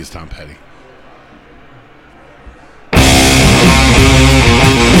It's Tom Petty.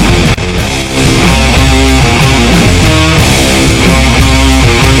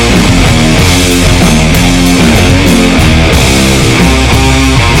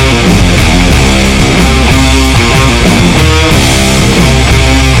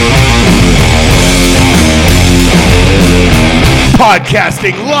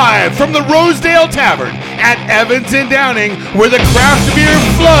 Podcasting live from the Rosedale Tavern at Evans and Downing, where the craft beer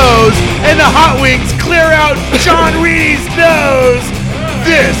flows and the hot wings clear out John Reedy's nose.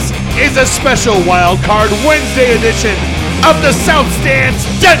 This is a special Wild Card Wednesday edition of the South Stands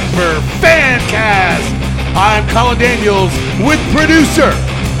Denver Fancast. I'm Colin Daniels with producer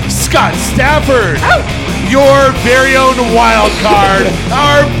Scott Stafford. Your very own wild card,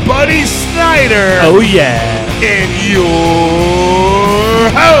 our buddy Snyder. Oh, yeah. And your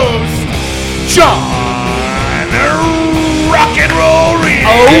host, John Rock and Roll Reed.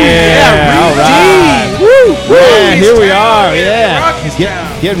 Oh, yeah. All right. Woo, woo. Yeah, here we Town, are.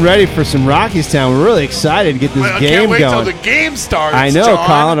 yeah. Getting ready for some Rockies Town. We're really excited to get this I game can't wait going. till the game starts. I know, John.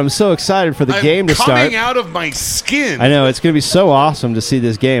 Colin. I'm so excited for the game to start. Coming out of my skin. I know it's going to be so awesome to see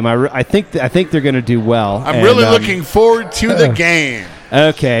this game. I think they're going to do well. I'm really looking forward to the game.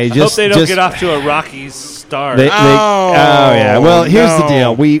 Okay, I hope they don't get off to a Rockies start. Oh yeah. Well, here's the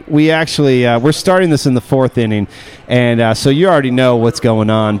no. deal. We actually we're starting this in the fourth inning, and so you already know what's going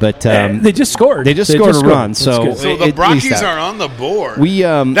on. But they just scored. They just scored a run. So the Rockies are on the board.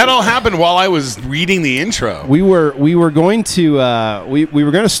 That all happened while I was reading the intro. We were going to we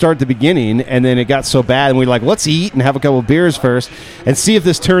were going to start the beginning, and then it got so bad, and we were like, let's eat and have a couple of beers first, and see if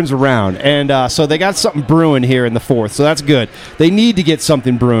this turns around. And so they got something brewing here in the fourth, so that's good. They need to get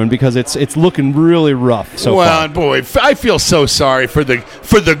something brewing because it's looking really rough so far. Boy, I feel so sorry for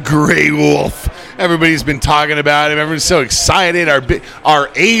the Gray Wolf. Everybody's been talking about him. Everyone's so excited. Our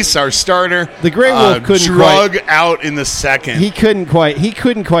ace, our starter, The Gray Wolf couldn't drug out in the second. He couldn't quite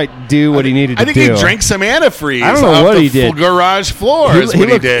do what he needed to do. I think he drank some antifreeze. I don't know off what the he did. Garage floor is what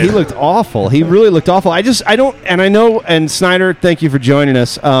he did. He looked awful. He really looked awful. I don't, and I know. And Snyder, thank you for joining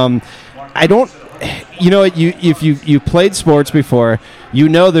us. I don't. You know, if you played sports before, you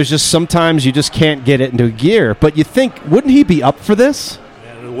know there's just sometimes you just can't get it into gear. But you think, wouldn't he be up for this?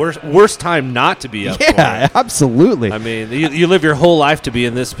 Worst time not to be up for Yeah, it. absolutely. I mean, you live your whole life to be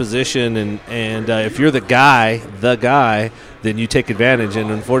in this position, and if you're the guy, then you take advantage.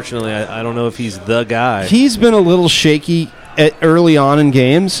 And unfortunately, I don't know if he's the guy. He's been a little shaky early on in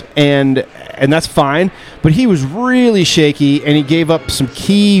games, and that's fine. But he was really shaky, and he gave up some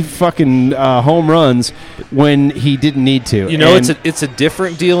key fucking home runs when he didn't need to. You know, it's a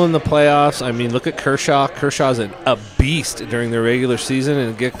different deal in the playoffs. I mean, look at Kershaw. Kershaw's a beast during the regular season,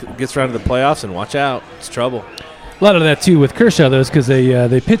 and gets around to the playoffs, and watch out, it's trouble. A lot of that too with Kershaw though is because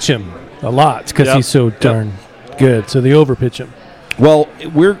they pitch him a lot because he's so darn good. So they overpitch him. Well,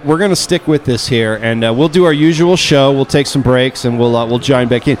 we're going to stick with this here, and we'll do our usual show. We'll take some breaks, and we'll join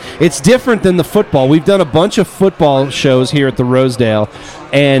back in. It's different than the football. We've done a bunch of football shows here at the Rosedale,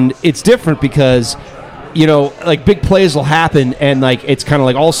 and it's different because, you know, like big plays will happen, and like it's kind of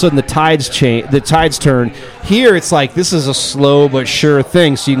like all of a sudden the tides turn. Here, it's like this is a slow but sure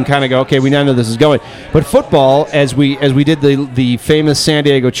thing, so you can kind of go, okay, we now know this is going. But football, as we did the famous San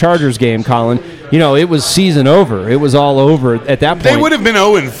Diego Chargers game, Colin, you know, it was season over. It was all over at that point. They would have been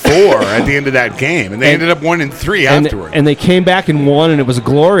 0-4 at the end of that game, and they ended up 1-3 afterward. And they came back and won, and it was a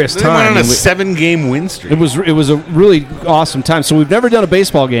glorious time. They went on a 7-game win streak. It was a really awesome time. So we've never done a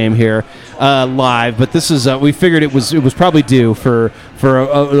baseball game here live, but this is we figured it was probably due for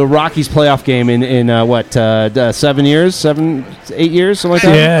a Rockies playoff game in 7 years, 8 years, something like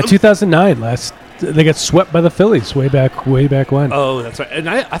that. Yeah, 2009 they got swept by the Phillies way back when. Oh, that's right. And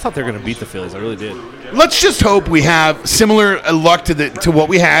I thought they were going to beat the Phillies. I really did. Let's just hope we have similar luck to what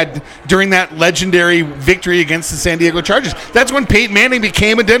we had during that legendary victory against the San Diego Chargers. That's when Peyton Manning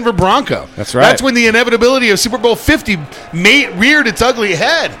became a Denver Bronco. That's right. That's when the inevitability of Super Bowl 50 reared its ugly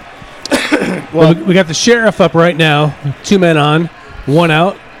head. Well, we got the sheriff up right now. 2 men on, 1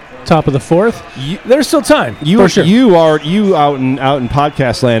 out. Top of the fourth. There's still time. You out in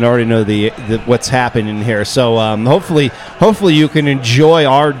podcast land already know the what's happening here. So hopefully you can enjoy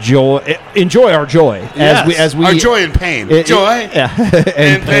our joy as we our joy and pain,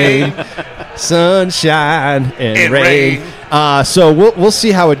 and pain, sunshine and rain. So we'll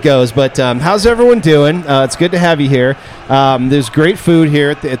see how it goes. But how's everyone doing? It's good to have you here. There's great food here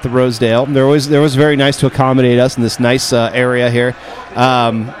at the Rosedale. They're always very nice to accommodate us in this nice area here.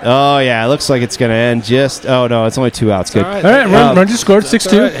 It looks like it's going to end just. Oh no, it's only 2 outs. Good. All right, run just scored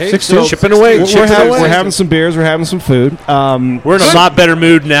 6-2. 6-2. Chipping away. We're having some beers. We're having some food. We're in a lot better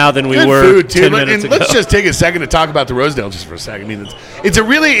mood now than we Good were food, too. 10 minutes ago. Let's just take a second to talk about the Rosedale just for a second. I mean,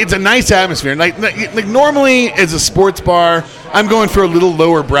 it's a nice atmosphere. Like normally as a sports bar, I'm going for a little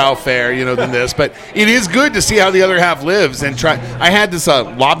lower brow fare, than this. But it is good to see how the other half lives and try. I had this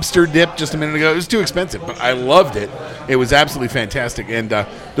lobster dip just a minute ago. It was too expensive, but I loved it. It was absolutely fantastic, and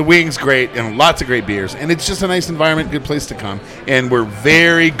the wings great, and lots of great beers, and it's just a nice environment, good place to come, and we're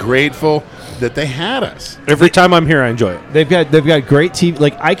very grateful that they had us. Every time I'm here, I enjoy it. They've got great TV.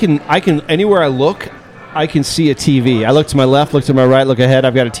 Like I can anywhere I look, I can see a TV. I look to my left, look to my right, look ahead.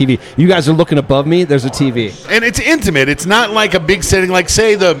 I've got a TV. You guys are looking above me. There's a TV, and it's intimate. It's not like a big setting, like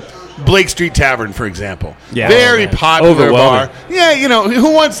say the Blake Street Tavern, for example. Yeah, very popular bar. Overwhelming. Yeah,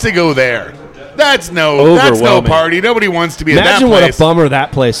 who wants to go there? That's no party. Nobody wants to be at that Imagine place. what a bummer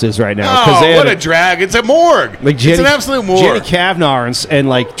that place is right now. Oh, what a drag. It's a morgue. Like it's an absolute morgue. Jenny Kavnar and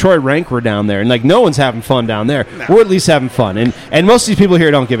like Troy Rank were down there, and like no one's having fun down there. No. We're at least having fun, and most of these people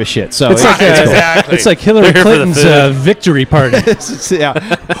here don't give a shit. So It's like Exactly. It's like Hillary They're here for the Clinton's victory party.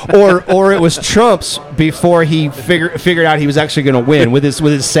 yeah. Or it was Trump's before he figured out he was actually going to win with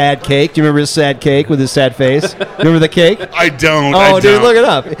his sad cake. Do you remember his sad cake with his sad face? Remember the cake? I don't. Oh, dude, look it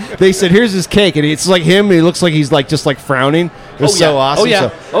up. They said, "Here's his cake," and it's like him. He looks like he's like just like frowning. It was so awesome. Oh, yeah.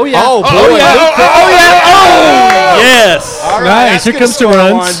 So, Oh, yeah. Oh, boy. Yes. All right, Nice. that's Here gonna comes the score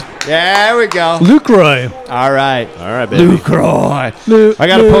runs. one. There we go. Luke Roy. All right. All right, baby. Lucroy. I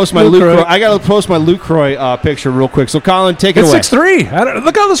got to post my Lucroy. I got to post my Lucroy picture real quick. So, Colin, take it It's away. 6-3.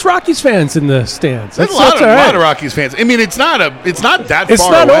 Look at all those Rockies fans in the stands. There's a That's lot all right. of Rockies fans. I mean, it's not that It's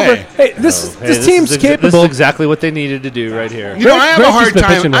far not away. over. Hey, this team's capable. This is exactly what they needed to do right here. I have a hard been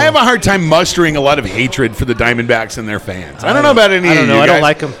time. pitching I have well. a hard time mustering a lot of hatred for the Diamondbacks and their fans. I don't know about any. I don't of know. you I don't guys.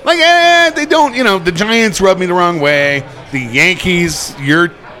 like 'em. Like, they don't. The Giants rub me the wrong way. The Yankees, your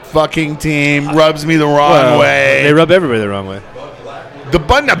fucking team, rubs me the wrong way. They rub everybody the wrong way.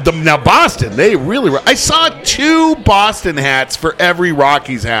 Now Boston, they really. I saw 2 Boston hats for every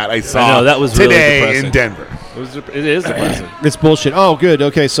Rockies hat I saw. I know, that was really today depressing. in Denver. It is depressing. It's bullshit. Oh, good.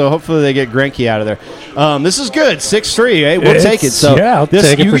 Okay, so hopefully they get Greinke out of there. This is good. 6-3. Eh? We'll take it. So yeah, I'll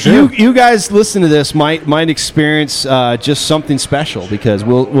take it you, for sure. You guys listen to this might experience just something special because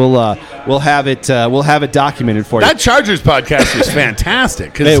we'll have it documented for you. That Chargers podcast was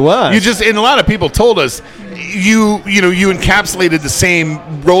fantastic. 'Cause It was. and a lot of people told us you encapsulated the same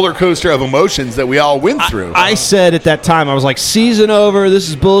roller coaster of emotions that we all went through. I said at that time, I was like, season over. This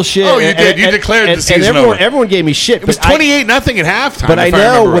is bullshit. Oh, you did. You declared the season over. Everyone gave me shit. It was 28-0 at halftime. But I if know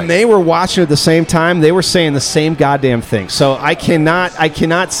remember when right. they were watching at the same time, they were saying the same goddamn thing. So I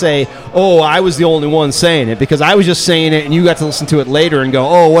cannot say, oh, I was the only one saying it because I was just saying it and you got to listen to it later and go,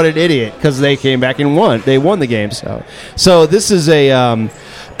 oh, what an idiot, because they came back and won. They won the game. So this is a.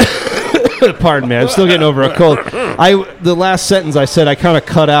 Pardon me, I'm still getting over a cold. The last sentence I said I kind of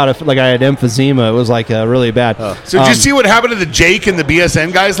cut out if like I had emphysema. It was like really bad. So did you see what happened to the Jake and the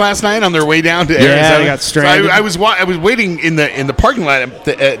BSN guys last night on their way down to Arizona? Yeah, they got stranded. So I was waiting in the parking lot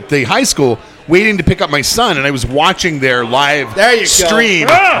at the high school, waiting to pick up my son, and I was watching their live stream.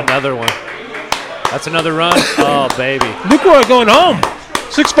 Another one. That's another run. Oh, baby. Luke Roy going home.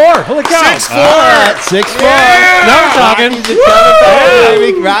 6-4. Holy cow. 6-4. 6-4. Now we're talking. Rockies are coming back,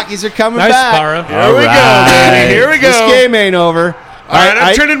 baby. Rockies are coming Nice, back. Para. Here we go, baby. Here we go. This game ain't over. All right,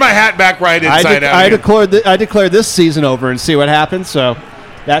 I'm turning my hat back right inside out. I declared this season over and see what happens. So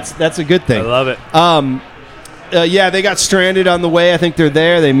that's a good I thing. love it. Yeah, they got stranded on the way. I think they're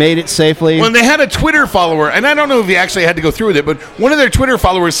there. They made it safely. When they had a Twitter follower, and I don't know if he actually had to go through with it, but one of their Twitter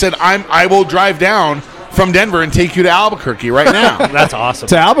followers said, "I will drive down from Denver and take you to Albuquerque right now." That's awesome.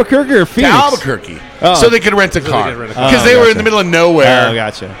 to Albuquerque or To Phoenix? Albuquerque, Oh. so they could rent a car could rent a car. because they were in gotcha. the middle of nowhere. Oh,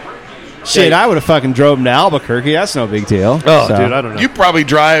 gotcha. Shit, I would have fucking drove them to Albuquerque. That's no big deal. Oh, So, dude, I don't know. You probably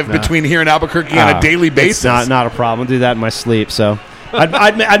drive between here and Albuquerque on a daily basis. It's not a problem. I'll do that in my sleep. So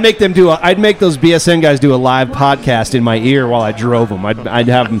I'd make them I'd make those BSN guys do a live podcast in my ear while I drove them. I'd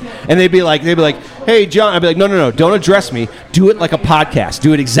have them, and they'd be like, "Hey, John," I'd be like, "No, don't address me. Do it like a podcast.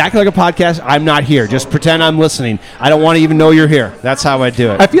 Do it exactly like a podcast. I'm not here. Just pretend I'm listening. I don't want to even know you're here." That's how I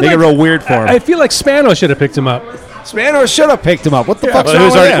do it. I feel Make like it real weird for him. I feel like Spano should have picked him up. Spano should have picked him up. What the fuck's Well,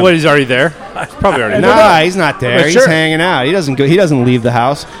 wrong with him? he's already there. He's probably already there. Nah, he's not there. But He's sure. hanging out. He doesn't go. He doesn't leave the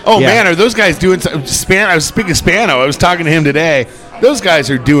house. Oh Yeah. man, are those guys doing some I was speaking of Spano. I was talking to him today. Those guys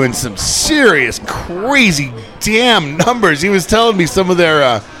are doing some serious, crazy, damn numbers. He was telling me some of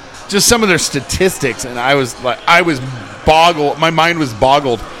their statistics, and I was boggled. My mind was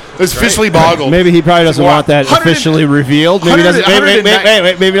boggled. It was officially boggled. Maybe he probably doesn't want that 100 officially revealed. Maybe he doesn't.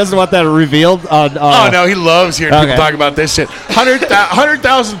 Maybe he doesn't want that revealed. Oh no, he loves hearing people talk about this shit.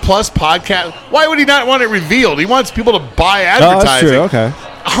 100,000 plus podcast. Why would he not want it revealed? He wants people to buy advertising. That's true. Okay.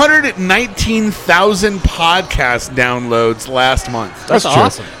 119,000 podcast downloads last month. That's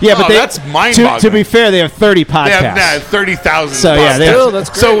awesome. Yeah, but that's mind-boggling. To be fair, they have 30 podcasts. They have 30,000. So yeah, that's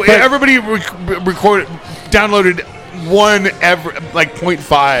great. So everybody downloaded one every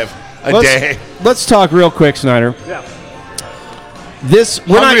 0.5 a day. Let's talk real quick, Snyder. Yeah.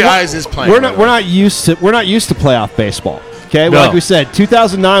 Hungry Eyes is playing. We're not used to playoff baseball. Okay, well, No. like we said,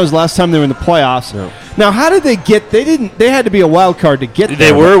 2009 was the last time they were in the playoffs. No. Now, how did they get? They had to be a wild card to get there.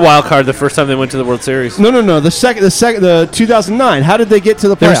 They were a wild card the first time they went to the World Series. No. The 2009. How did they get to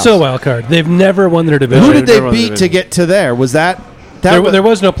the playoffs? They're still a wild card. They've never won their division. Who did they Never won the beat to division. get to there? Was that? There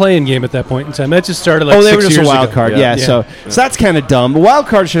was no play-in game at that point in time. That just started they 6 were just years a wild ago. card. Yeah. So that's kind of dumb. A wild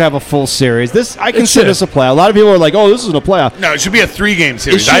card should have a full series. I consider should. this a playoff. A lot of people are like, "Oh, this isn't a playoff." No, it should be a 3-game It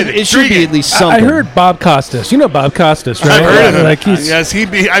series. should be at least something. I heard Bob Costas. You know Bob Costas, right? I've heard of him. Like he's, Yes, I've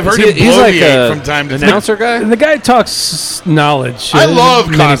heard He's him bloviate like from time to time. announcer guy. and the guy talks knowledge. I love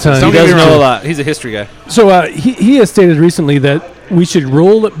many Costas. times. Don't He get does me know wrong. a lot. He's a history guy. So he has stated recently that we should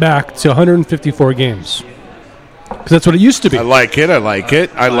roll it back to 154 games. Because that's what it used to be. I like it. I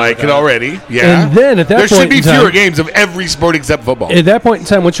like it already. Yeah. And then at that there point should be in time- fewer games of every sport except football. At that point in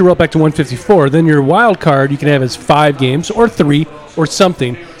time, once you roll it back to 154, then your wild card you can have as 5 games or 3 or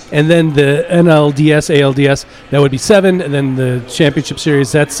something. And then the NLDS, ALDS, that would be 7. And then the Championship Series,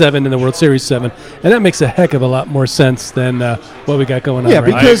 that's 7. And the World Series, 7. And that makes a heck of a lot more sense than what we got going on Yeah, right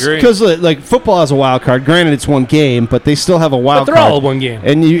now. because like football has a wild card. Granted, it's one game, but they still have a wild But card. they're all one game.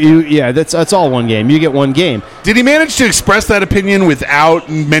 And that's all one game. You get one game. Did he manage to express that opinion without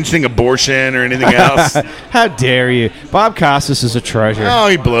mentioning abortion or anything else? How dare you? Bob Costas is a treasure. Oh,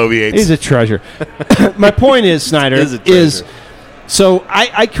 he bloviates. He's a treasure. My point is, Snyder, Is a treasure. so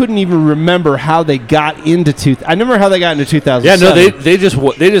I couldn't even remember how they got into I remember how they got into 2007. Yeah, no, they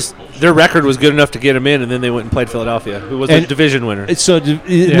just their record was good enough to get them in, and then they went and played Philadelphia, who was the division winner. So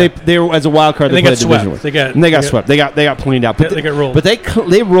they were as a wild card. And They they played got division swept. winner. And they got swept. They got cleaned out. But They got rolled. But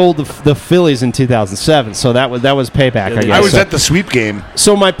they rolled the Phillies in 2007. So that was payback. I guess. I was So- at the sweep game.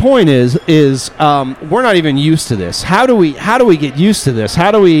 So my point is we're not even used to this. How do we get used to this?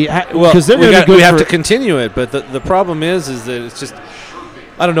 How do we? Because they're going to be good we have for- to continue it, but the problem is that it's just,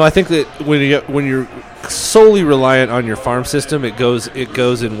 I don't know. I think that when you're solely reliant on your farm system, it goes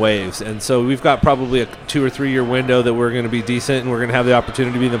in waves, and so we've got probably a 2 or 3 year window that we're going to be decent, and we're going to have the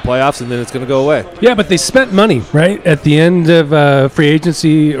opportunity to be in the playoffs, and then it's going to go away. Yeah, but they spent money, right, at the end of free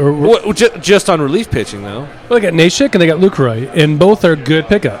agency. Just on relief pitching, though. Well, they got Nashik and they got Lucroy, and both are good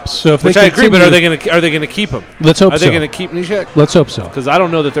pickups. So if Which they I agree, but continue- are they going to keep him? Let's hope Are so. they going to keep Nishek? Let's hope so. Because I don't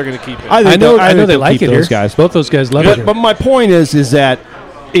know that they're going to keep him. I I know think they they'll like keep it those here. guys. Both those guys love it here. But my point is that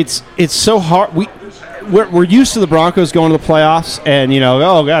it's so hard. We're used to the Broncos going to the playoffs, and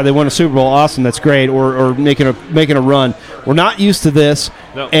oh god, they won a Super Bowl, awesome, that's great, or making a run. We're not used to this,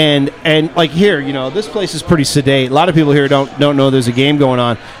 No. and like here, this place is pretty sedate. A lot of people here don't know there's a game going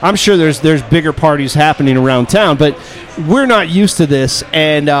on. I'm sure there's bigger parties happening around town, but we're not used to this,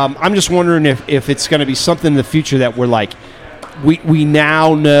 and I'm just wondering if it's going to be something in the future that we're like. We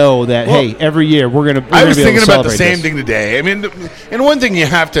now know that hey, every year we're gonna. I was thinking about the celebrate same this. thing today. I mean, and one thing you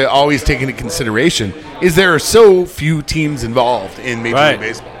have to always take into consideration is there are so few teams involved in Major Right. League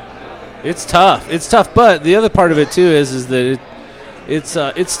Baseball. It's tough. But the other part of it too is that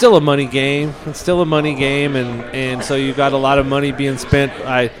it's still a money game. It's still a money game, and so you've got a lot of money being spent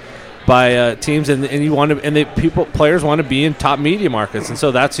by teams, and you want to, and players want to be in top media markets, and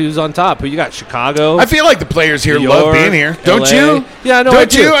so that's who's on top. But you got Chicago. I feel like the players here New love York, being here. Don't LA. you? Yeah, no, I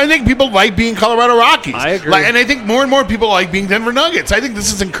Don't do. you? I think people like being Colorado Rockies. I agree. And I think more and more people like being Denver Nuggets. I think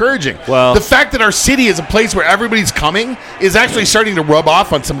this is encouraging. Well- the fact that our city is a place where everybody's coming is actually starting to rub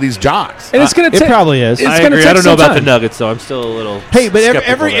off on some of these jocks. And it's going to It take. probably is. It's I gonna agree. take I don't know some about time. the Nuggets, though. I'm still a little. Hey, but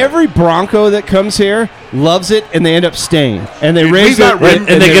skeptical there. every Bronco that comes here loves it, and they end up staying, and they Dude, raise we've got their- rim-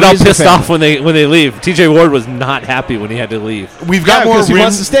 and they get all raise their pissed family. off when they leave. TJ Ward was not happy when he had to leave. We've Yeah, got more because he rim.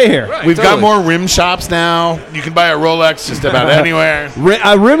 wants to stay here. We've got totally. more rim shops now. You can buy a Rolex just about anywhere.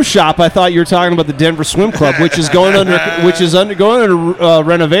 A rim shop. I thought you were talking about the Denver Swim Club, which is going under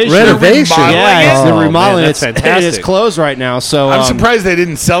renovation. Renovation? Yeah, it's Oh, the man, remodeling. that's It's fantastic. closed right now. So I'm surprised they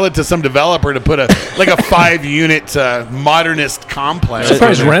didn't sell it to some developer to put a 5-unit modernist complex. I'm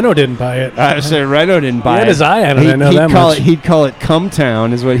surprised Reno didn't buy it. I say Reno didn't by He had it. his eye on it, I know that much. He'd call it Cum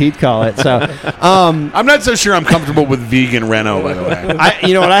Town, is what he'd call it. So, I'm not so sure I'm comfortable with vegan Renault, by the way.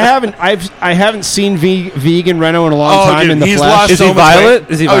 you know what? I haven't seen vegan Renault in a long time dude, in the he's flesh. lost Is so he much violent?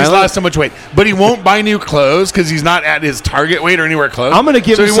 weight. Is he He's violent? lost so much weight, but he won't buy new clothes because he's not at his target weight or anywhere close. I'm gonna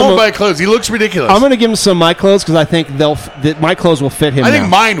give so him he some won't of- buy clothes. He looks ridiculous. I'm going to give him some of my clothes because I think that my clothes will fit him. I think now.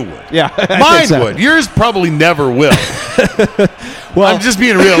 mine would. Yeah, I think mine so. would. Yours probably never will. Well, I'm just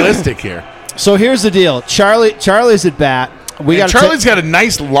being realistic here. so here's the deal. Charlie's at bat. Charlie's got a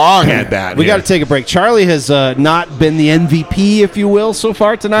nice long at bat. We got to take a break. Charlie has not been the MVP, if you will, so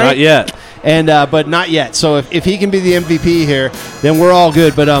far tonight. Not yet. And but not yet. So if he can be the MVP here, then we're all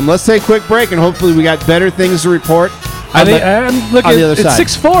good. But let's take a quick break, and hopefully we got better things to report. I'm looking on the other it's side.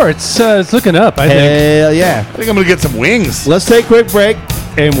 6'4". It's looking up, I think. Hell yeah. I think I'm going to get some wings. Let's take a quick break,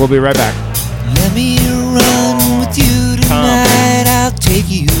 and we'll be right back. Let me run with you tonight. I'll take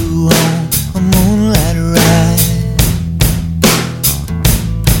you on a moonlight ride.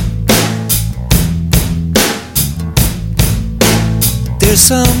 There's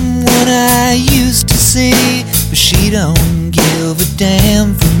someone I used to see, but she don't give a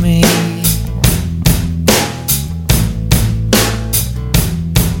damn for me.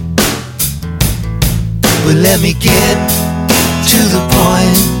 But let me get to the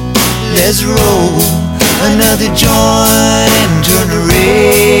point. Let's roll another joint and turn the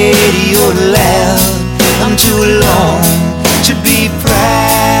radio loud. I'm too alone to be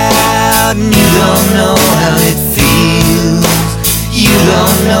proud, and you don't know how it feels. You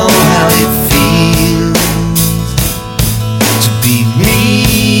don't know how it feels to be me.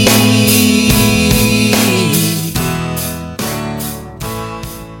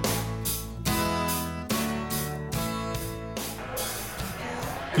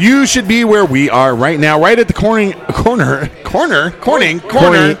 You should be where we are right now, right at the corner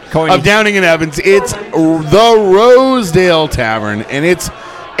of Downing and Evans. It's the Rosedale Tavern, and it's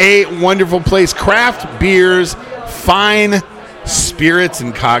a wonderful place. Craft beers, fine spirits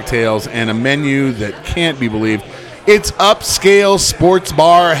and cocktails, and a menu that can't be believed. It's upscale sports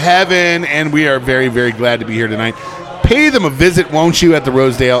bar heaven, and we are very, very glad to be here tonight. Pay them a visit, won't you, at the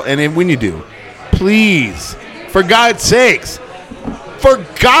Rosedale? And when you do, please, for God's sakes,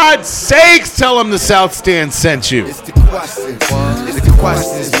 tell them the South Stand sent you. It's the questions. It's the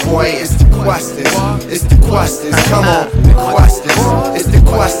questions, boy. It's the questions. It's the questions. Come on, the questions. It's the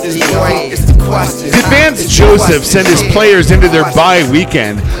questions, boy. It's the questions. Did Vance Joseph send his players into their bye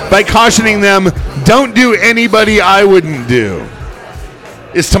weekend by cautioning them, don't do anybody I wouldn't do?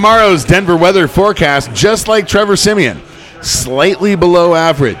 Is tomorrow's Denver weather forecast just like Trevor Siemian, slightly below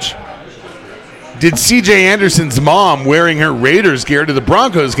average? Did C.J. Anderson's mom wearing her Raiders gear to the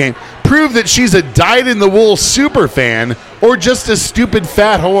Broncos game prove that she's a dyed-in-the-wool super fan or just a stupid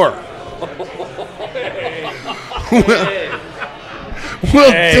fat whore?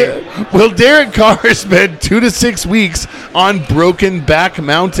 Will Derek Carr spend 2 to 6 weeks on Broken Back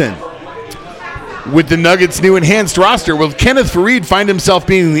Mountain? With the Nuggets' new enhanced roster, will Kenneth Faried find himself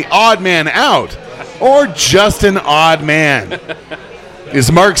being the odd man out or just an odd man?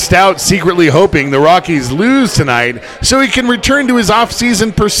 Is Mark Stout secretly hoping the Rockies lose tonight so he can return to his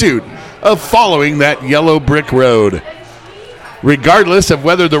off-season pursuit of following that yellow brick road? Regardless of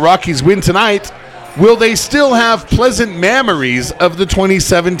whether the Rockies win tonight, will they still have pleasant memories of the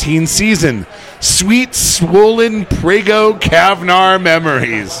 2017 season? Sweet, swollen Prego Kavnar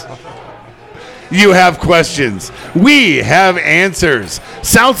memories. You have questions. We have answers.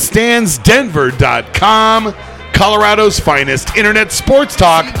 SouthStandsDenver.com, Colorado's finest internet sports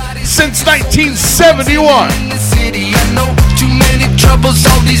talk since 1971. Too many troubles,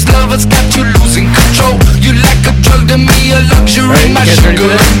 all these lovers got you losing control. You like a drug to me, a luxury, my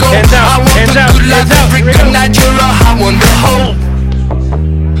sugar and gold. I want the good life every night, you're a high one to hold.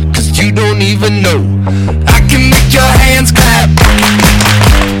 Cause you don't even know I can make your hands clap.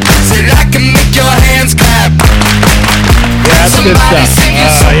 Said I can make your hands clap. Yeah, that's good stuff.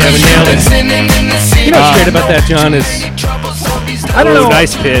 Yeah, we nailed it. You know what's great about that, John, is I don't know.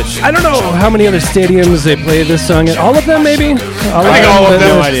 Nice pitch. I don't know how many other stadiums they play this song at. All of them, maybe? I think all of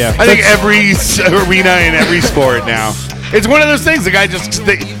them. No idea. I think every arena in every sport now. It's one of those things. The guy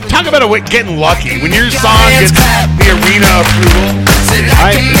talk about getting lucky when your song gets the arena approval.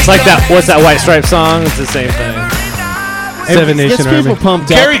 It's like that. What's that White Stripe song? It's the same thing. Seven It Nation gets people Army.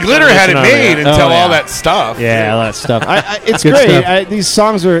 pumped up. Gary Glitter had it made until Oh, yeah. all that stuff. Yeah, all that stuff. It's Good great. stuff. These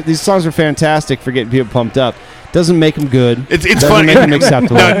songs are fantastic for getting people pumped up. Doesn't make them good. It's Doesn't funny. make them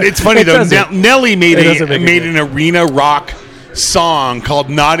acceptable. No, it's funny though. doesn't. Nelly made It doesn't make it an arena rock song called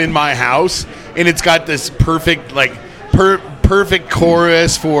 "Not in My House," and it's got this perfect perfect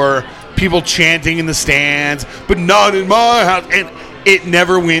chorus for people chanting in the stands, but not in my house. And it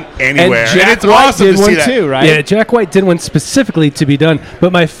never went anywhere. And Jack it's White awesome did to see one that. too, right? Yeah, Jack White did one specifically to be done.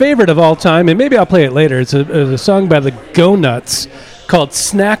 But my favorite of all time, and maybe I'll play it later, it's a song by the Go Nuts called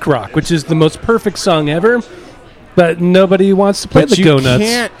Snack Rock, which is the most perfect song ever. But nobody wants to play the Go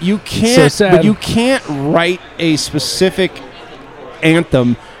Nuts. You can't. So sad. But you can't write a specific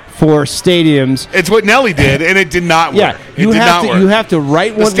anthem for stadiums. It's what Nelly did, and it did not work. Yeah, It did not work. You have to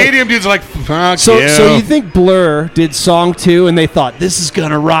write The one. stadium dudes are like, fuck So you. you think Blur did song 2 and they thought this is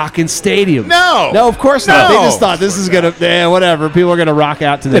gonna rock in stadiums? No. of course not. They No. just thought this is gonna whatever. People are gonna rock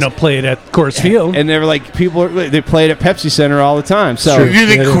out to They this. don't play it at Coors Field. And they were like, they play it at Pepsi Center all the time. So Do you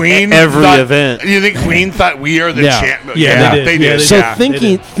think Queen Every thought, event. You think Queen thought we are the Yeah. champ? Yeah, they they did. did. Yeah, they so yeah.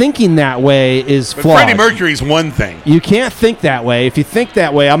 thinking that way is But flawed. Freddie Mercury's one thing. You can't think that way. If you think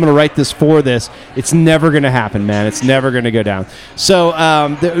that way, I'm going to write this for this. It's never going to happen, man. It's never going to go down. So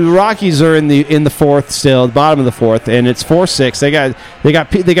the Rockies are in the fourth still, the bottom of the fourth, and it's 4-6. They got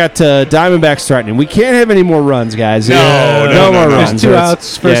Diamondbacks threatening. We can't have any more runs, guys. No, no more no. runs. There's 2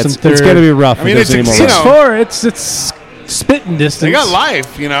 outs, first and third. It's going to be rough. I mean, if there's it's any more you runs. know, 6-4. It's spitting distance. They got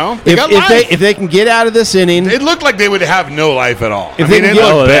life, you know. They got If life. they can get out of this inning, It looked like they would have no life at all. If I they mean, can it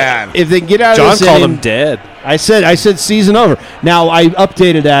get- looked bad. if they can get out John of this called inning, him dead. I said season over. Now I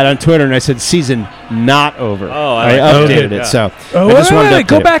updated that on Twitter and I said season not over. Oh, I I like updated that. it. Yeah. So Oh, I just wanted to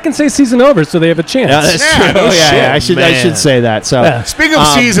go update it. back and say season over so they have a chance. Yeah, that's Yeah, true. no yeah, shit, I should man. say that. So Yeah. Speaking of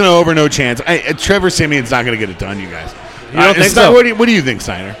season over, no chance. Trevor Simeon's not going to get it done, you guys. You don't think it's not- so? What do you think,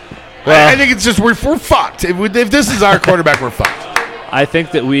 Steiner? Well- I think it's just we're fucked. If this is our quarterback, we're fucked. I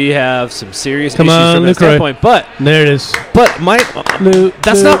think that we have some serious Come issues on, from that Lucroy. standpoint. But There it is. that's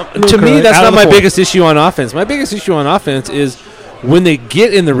not to me. Lucroy. That's Out not of the my fourth. biggest issue on offense. My biggest issue on offense is when they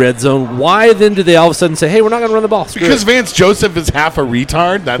get in the red zone. Why then do they all of a sudden say, "Hey, we're not going to run the ball"? Screw Because it. Vance Joseph is half a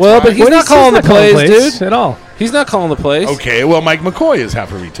retard. That's Well, why. but he's not calling the plays, dude. at all. He's not calling the plays. Okay, well, Mike McCoy is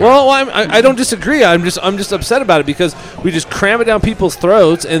half a retard. Well, I don't disagree. I'm just upset about it because we just cram it down people's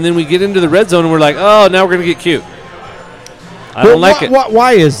throats, and then we get into the red zone and we're like, "Oh, now we're going to get cute." I don't like it.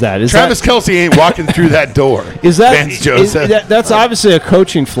 Why is that? Is Travis Kelce ain't walking through that door. Is that Vance Joseph? that's obviously a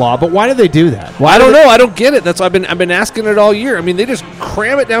coaching flaw, but why do they do that? Why I don't do they- know. I don't get it. That's why I've been asking it all year. I mean, they just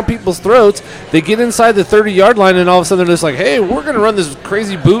cram it down people's throats. They get inside the 30-yard line, and all of a sudden they're just like, "Hey, we're going to run this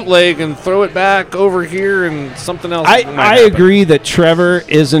crazy bootleg and throw it back over here and something else." might I happen." agree that Trevor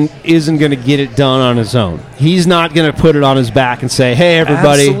isn't going to get it done on his own. He's not going to put it on his back and say, "Hey,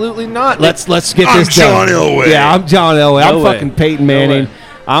 everybody, Absolutely not. let's get I'm this done." John Elway. Yeah, I'm John Elway. No I'm way. fucking Peyton No Manning. way.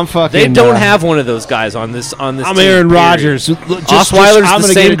 I'm fucking. They don't have one of those guys on this. I'm team, Aaron period. Rodgers. Osweiler's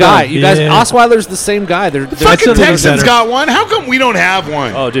the same guy. You guys, Yeah. Osweiler's the same guy. They're Fucking a little Texans better. got one. How come we don't have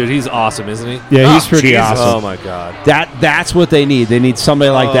one? Oh, dude, he's awesome, isn't he? Yeah, he's Oh, pretty Jesus. awesome. Oh my God. That's what they need. They need somebody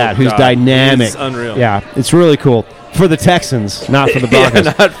like Oh, that who's God. dynamic. He's unreal. Yeah, it's really cool for the Texans, not for the Yeah,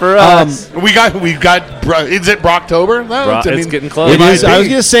 Broncos. not for us. We got. Is it Brocktober? No, It's getting close. It might is, I was be.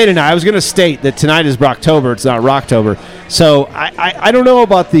 going to say tonight. I was going to state that tonight is Brocktober. It's not Rocktober. So I don't know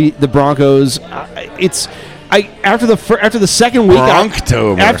about the Broncos. After the second week.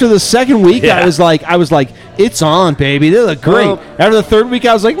 Bronktober. After the second week, Yeah. I was like, it's on, baby. They look great. Well- After the third week,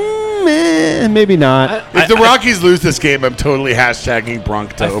 I was like, maybe not. If the Rockies lose this game, I'm totally hashtagging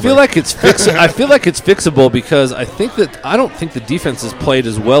Bronktober. I feel like it's fixable because I don't think the defense has played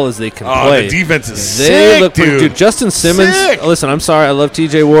as well as they can play. the defense is They sick, look pretty- dude. Justin Simmons. Sick. Listen, I'm sorry. I love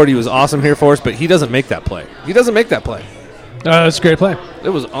TJ Ward. He was awesome here for us, but he doesn't make that play. It's a great play. It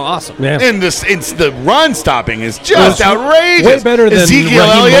was awesome. Yeah. And it's the run stopping is just outrageous. Way better than Ezekiel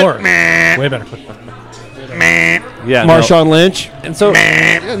Raheem Elliott. Moore. Meh, Way better. meh. Yeah, no. Marshawn Lynch. And so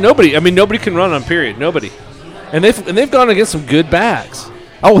yeah, nobody. I mean, nobody can run on. Period. Nobody. And they've gone against some good backs.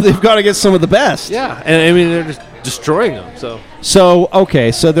 Oh, they've got to get some of the best. Yeah, and I mean they're just destroying them. So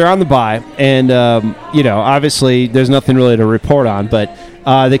they're on the bye, and obviously there's nothing really to report on, but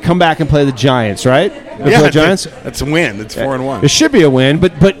they come back and play the Giants, right? They play the Giants. That's a win. It's 4-1. It should be a win,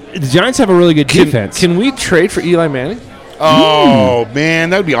 but the Giants have a really good defense. Can we trade for Eli Manning? Oh man,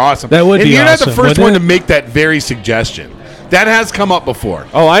 that would be awesome. That would and be you're awesome, not the first wouldn't one it? to make that very suggestion. That has come up before.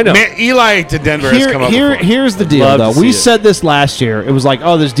 Oh, I know. Eli to Denver has come up before. Here's the deal, love to though. see We it. said this last year. It was like,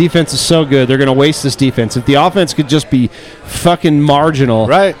 oh, this defense is so good, they're going to waste this defense. If the offense could just be fucking marginal,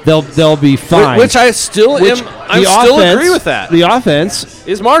 Right. They'll be fine. Which I still Which am. I the still offense- agree with that. The offense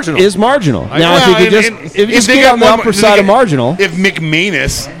Is marginal. is marginal. Now, Well, if you could and- just if you just they get got on the one- upper if they side of get- marginal, If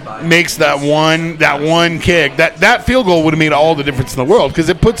McManus makes that one kick, that field goal would have made all the difference in the world because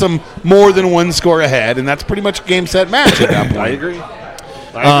it puts them more than one score ahead, and that's pretty much a game set match at that point. I agree.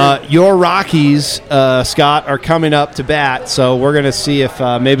 Your Rockies, Scott, are coming up to bat, so we're going to see if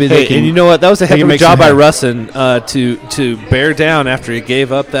maybe they can. And you know what? That was a heck can of a make job some by hay. Russin to bear down after he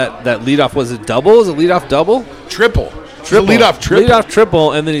gave up that leadoff. Was it double? Was it leadoff double? Triple. Leadoff triple. Leadoff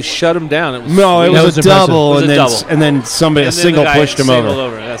triple, and then he shut him down. It was No, it That was was a impressive. double, It was and a then double. and then somebody a and then single the guy pushed him singled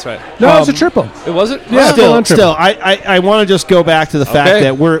over. That's right. No, it's a triple. It was it? Yeah, Still, full-on triple. I want to just go back to the fact Okay.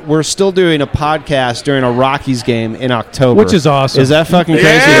 that we're still doing a podcast during a Rockies game in October, Which is awesome. Is that fucking crazy?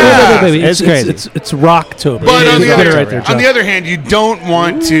 Yeah. Wait, It's crazy. It's Rocktober. But on You the, got it other, right there, on John. the other hand, you don't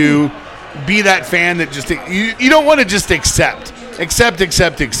want to be that fan that just you don't want to just accept,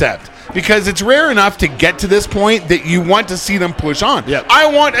 because it's rare enough to get to this point that you want to see them push on. Yep. I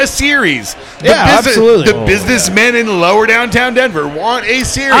want a series. Absolutely. The businessmen in lower downtown Denver want a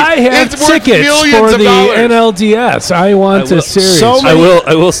series. I have It's worth tickets millions for of the dollars. NLDS. I want I will- a series. so many-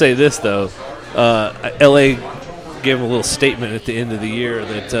 I will say this though, LA gave him a little statement at the end of the year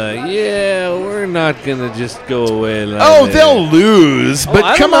that we're not gonna just go away. Like Oh, that. they'll lose, I but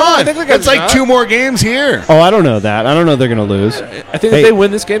don't come know. I on. think they got It's like a shot. 2 more games here. Oh, I don't know that. I don't know they're going to lose. I think Hey. if they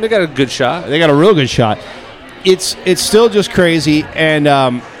win this game, they got a good shot. They got a real good shot. It's still just crazy, and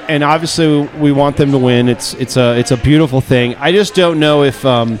obviously we want them to win. It's a beautiful thing. I just don't know if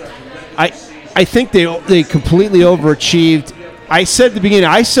I think they completely overachieved. I said at the beginning,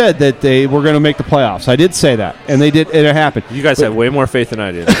 I said that they were going to make the playoffs. I did say that, and they did, and it happened. You guys have way more faith than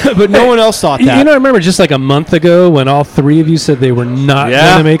I did. But no one else thought that. You know, I remember just like a month ago when all three of you said they were not Yeah.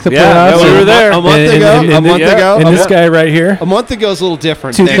 going to make the Yeah, playoffs. we were there. A month And- ago. and- A and- month yeah. ago. And a this month- guy right here. A month ago is a little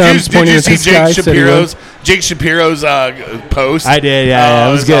different. Two than- thumbs. Did you pointing at see this guy Jake said he Shapiro's post? I did. Yeah, Oh,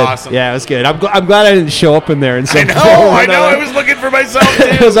 it was good. awesome. Yeah, it was good. I'm glad I didn't show up in there and say. I know. I was looking for myself too.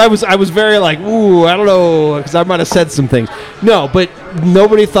 Because I was very like, ooh, I don't know, because I might have said some things. No, but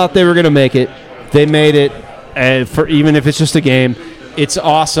nobody thought they were going to make it. They made it, and for even if it's just a game, it's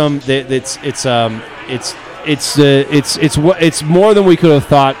awesome. It's more than we could have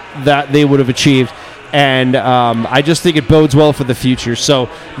thought that they would have achieved. And I just think it bodes well for the future. So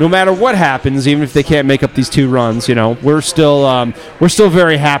no matter what happens, even if they can't make up these 2 runs, we're still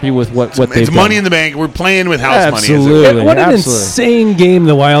very happy with what they've It's done. money in the bank. We're playing with house money. Absolutely. What an Absolutely. insane game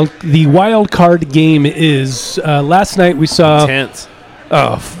the wild card game is. Last night we saw Tense.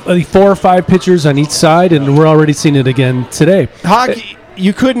 4 or 5 pitchers on each side, and we're already seeing it again today. Hockey,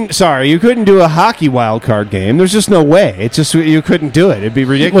 you couldn't do a hockey wild card game. There's just no way. It's just you couldn't do it. It'd be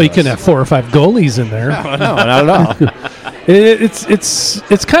ridiculous. Well, you can have 4 or 5 goalies in there. No, not at all.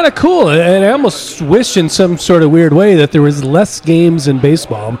 It's kind of cool, and I almost wish in some sort of weird way that there was less games in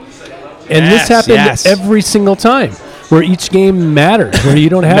baseball, and this happened every single time, where each game matters, where you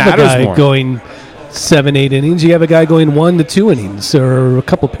don't have a Matters guy more. going 7-8 innings, you have a guy going 1 to 2 innings or a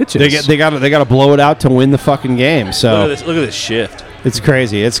couple pitches. They got to blow it out to win the fucking game. So Look at this shift. it's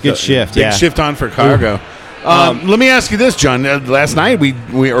crazy. It's a good shift. Big Yeah. shift on for cargo. Let me ask you this, John. Last night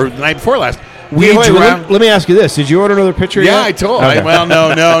or the night before last, we Wait, draft. let me ask you this: did you order another pitcher? Yeah, yet? I told. Okay.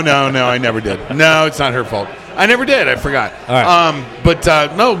 No, I never did. No, it's not her fault. I never did. I forgot. All right. But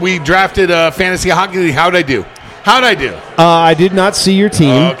no, we drafted fantasy hockey league. How'd I do? I did not see your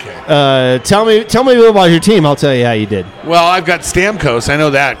team. Okay. Tell me a little about your team. I'll tell you how you did. Well, I've got Stamkos. I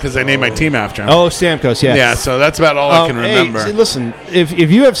know that because I named my team after him. Oh, Stamkos. Yeah. Yeah, so that's about all I can remember. Hey, listen, if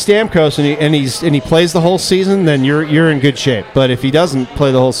you have Stamkos and he plays the whole season, then you're in good shape. But if he doesn't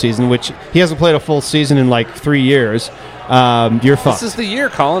play the whole season, which he hasn't played a full season in like 3 years, you're fucked. This is the year,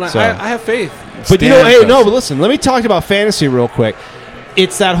 Colin. So- I have faith. But Stamkos. but listen, let me talk about fantasy real quick.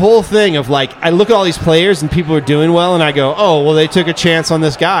 It's that whole thing of like, I look at all these players and people are doing well, and I go, oh, well, they took a chance on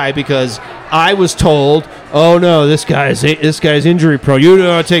this guy because I was told, oh no, this guy's injury prone. You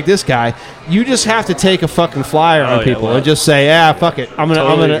don't take this guy. You just have to take a fucking flyer on yeah, people well, and just say, yeah, fuck it, I'm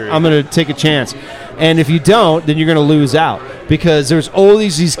gonna take a chance. And if you don't, then you're going to lose out because there's all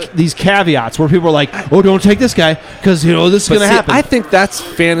these caveats where people are like, "Oh, don't take this guy because this is going to happen." I think that's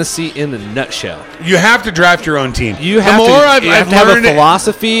fantasy in a nutshell. You have to draft your own team. You have to have a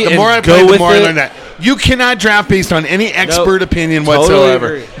philosophy The and more I go play, the with more I it. learn that. You cannot draft based on any expert opinion Totally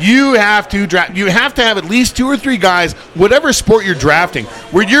whatsoever. agree. You have to draft. You have to have at least 2 or 3 guys, whatever sport you're drafting,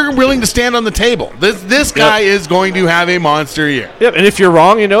 where you're willing to stand on the table. This guy is going to have a monster year. Yep, and if you're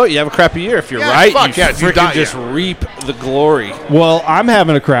wrong, you have a crappy year. If you're Yeah, right, fuck, you yeah, you freaking die, just yeah. reap the glory. Well, I'm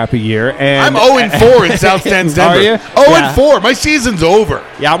having a crappy year, and I'm 0-4 in South Stand, Denver. Are you? 0-4. My season's over.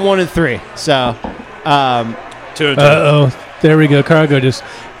 Yeah, I'm 1-3. So, 2-2. Uh-oh. There we go. Cargo just...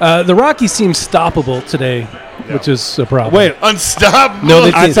 the Rockies seem stoppable today, which is a problem. wait. Unstoppable. No, they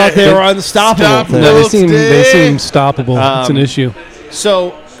I can't- thought they were unstoppable. Stop. today. No, Stick. they seem stoppable. It's an issue.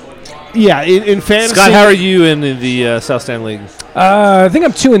 So, yeah, in fantasy, Scott, how are you in the South Stand League? I think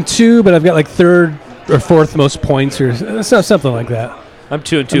I'm 2-2, but I've got like third or fourth most points or something like that. I'm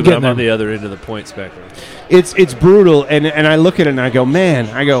 2-2, but getting I'm on there. the other end of the point spectrum. It's brutal, and I look at it and I go, man,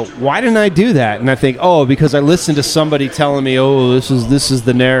 why didn't I do that? And I think, because I listened to somebody telling me, this is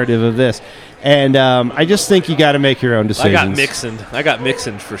the narrative of this, and I just think you got to make your own decisions. I got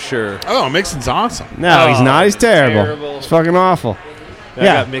Mixon for sure. Oh, Mixon's awesome. No, he's not. He's terrible. terrible. He's fucking awful. I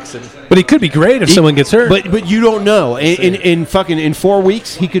got Mixon. But he could be great if someone gets hurt. But you don't know. In 4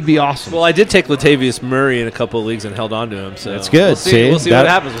 weeks, he could be awesome. Well, I did take Latavius Murray in a couple of leagues and held on to him. So That's good. We'll see what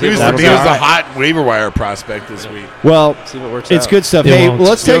happens. He was That'll the be all right. hot waiver wire prospect this week. Well, See what works it's out. good stuff. It Hey, won't.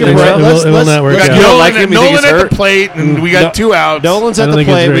 let's take a It break. won't. It will not work We got out. You don't Nolan, like him? You think Nolan he's at hurt? the plate, and we got 2 outs. Nolan's I at don't the think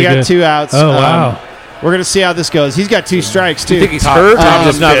he's plate. We very got good. 2 outs. Oh, wow. We're going to see how this goes. He's got 2 strikes, too. You think he's hurt? Tom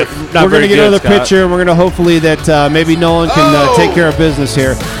Just is not We're going to very get good, another Scott. pitcher, and we're going to hopefully that maybe Nolan can take care of business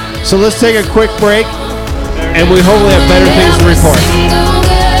here. So let's take a quick break, and we hopefully have better things to report.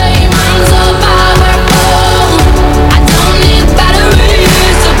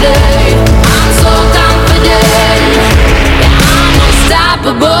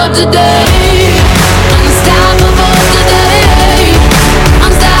 Unstoppable today. Unstoppable today.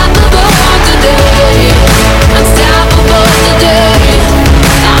 Unstoppable today. Unstoppable today.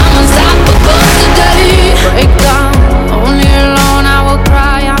 I'm unstoppable today. Break down. Only alone I will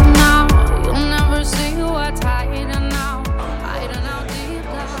cry out now. You'll never see what's hiding now. Hiding out deep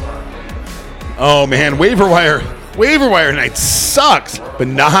down. Oh man, waiver wire night sucks, but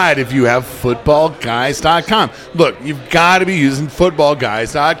not if you have footballguys.com. Look, you've got to be using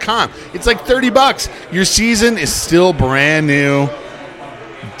footballguys.com. It's like $30. Your season is still brand new.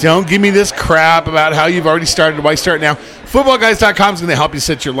 Don't give me this crap about how you've already started. Why start now? Footballguys.com is going to help you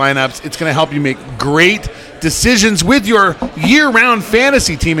set your lineups. It's going to help you make great decisions with your year-round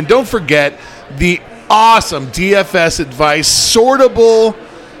fantasy team. And don't forget the awesome DFS advice, sortable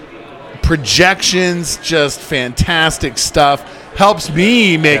projections, just fantastic stuff. Helps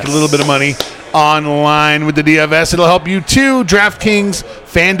me make a little bit of money online with the DFS. It'll help you too. DraftKings,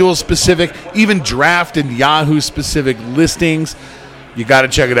 FanDuel specific, even Draft and Yahoo specific listings. You got to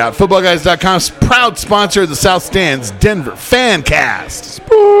check it out. FootballGuys.com's proud sponsor of the South Stands Denver Fancast.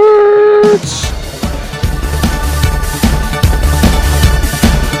 Sports.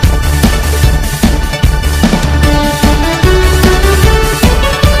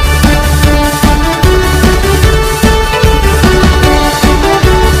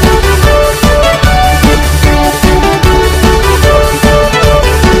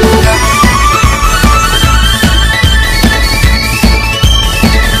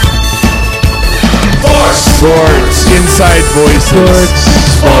 Sports. Inside voices.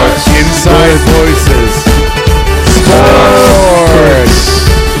 Sports. Inside voices. Sports.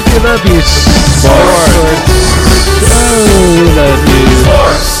 We love you. Sports.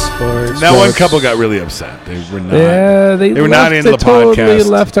 Now, one couple got really upset. They were not. Yeah, they were not left- into the they totally podcast.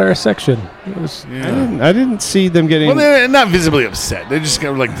 left our section. It was, I didn't see them getting. Well, they're not visibly upset. They just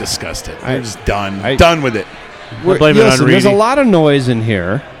got like disgusted. They're just done. Done with it. blame it on listen, there's a Reedy. lot of noise in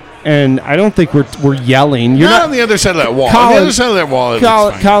here, and I don't think we're yelling. You're Not on the other side of that wall. on Colin- the other side of that wall, it's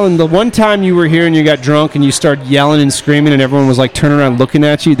fine. Colin, the one time you were here and you got drunk and you started yelling and screaming and everyone was like turning around looking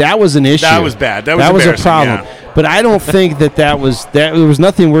at you, that was an issue. That was bad. That was a embarrassing, problem. yeah. But I don't think that was there was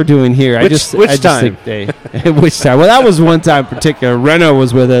nothing we're doing here. I Which just time? think which time? Well, that was one time in particular. Reno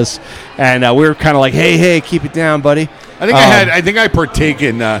was with us, and we were kind of like, "Hey, keep it down, buddy." I think I had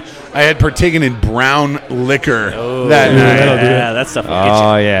partaken in brown liquor that Yeah, night. that stuff will get you.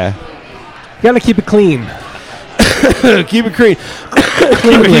 Oh yeah, you got to keep it clean. keep it clean.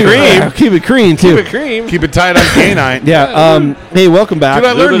 Keep it clean too. Keep it tight on K9. Yeah. Hey, welcome back. Dude,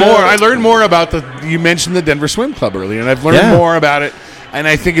 I learned more. I learned more about you mentioned the Denver Swim Club earlier, and I've learned more about it. And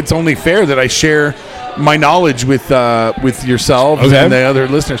I think it's only fair that I share my knowledge with yourselves and the other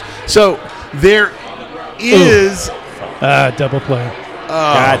listeners. So there is Double play.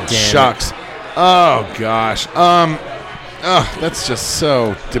 God damn shucks. Oh gosh. That's just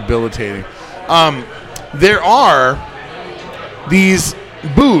so debilitating. There are these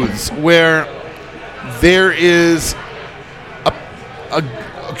booths where there is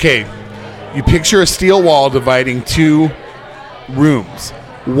okay, you picture a steel wall dividing two rooms.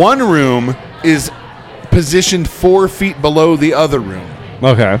 One room is positioned 4 feet below the other room.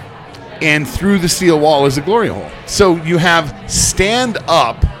 Okay. And through the steel wall is a glory hole. So you have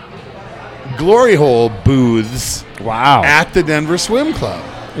stand-up glory hole booths at the Denver Swim Club.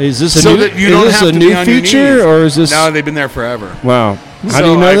 Is this so that you don't have a to new be on your feature knees. or is this? No, they've been there forever. Wow. How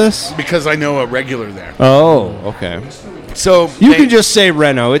do you know this? Because I know a regular there. Oh, okay. So you can just say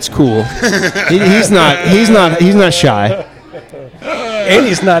Reno. It's cool. he's not shy. And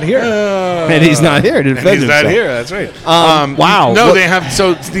he's not here. And he's not here to defend He's not himself. here. That's right. Wow. No, What- they have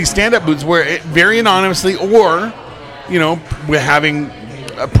these stand-up booths where very anonymously, or we're having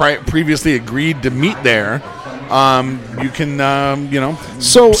previously agreed to meet there. You can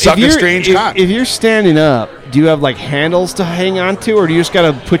So suck if a you're, strange if, cock. if you're standing up, do you have like handles to hang on to, or do you just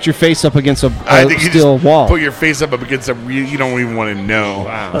got to put your face up against a I think you steel just wall? put your face up against you don't even want to know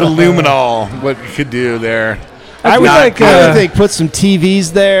the luminol what you could do there. I would, like, I would think put some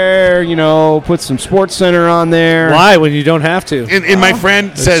TVs there, put some Sports Center on there. Why when you don't have to? And my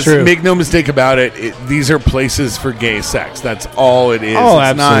friend says, true. make no mistake about it, these are places for gay sex. That's all it is. Oh,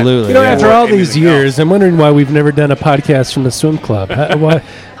 It's not- absolutely. You know, Yeah. after or all these anything years, I'm wondering why we've never done a podcast from the swim club.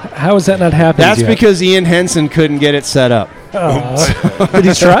 How has that not happened? That's yet? because Ian Henson couldn't get it set up. Did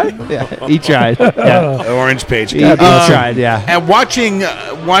he try? Yeah, he tried. Yeah, The orange page. he tried. Yeah. And watching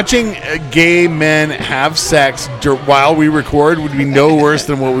gay men have sex while we record would be no worse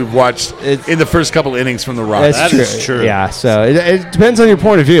than what we've watched in the first couple innings from the Rockies. That's That true. is true. Yeah. So it depends on your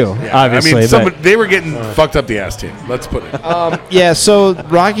point of view, obviously. I mean, but- they were getting fucked up the ass team. Let's put it. Yeah, so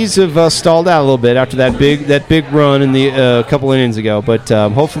Rockies have stalled out a little bit after that big run in the couple innings ago, but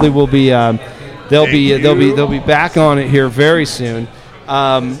hopefully we'll be they'll be back on it here very soon.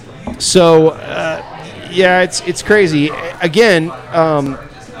 Yeah, it's crazy. Again,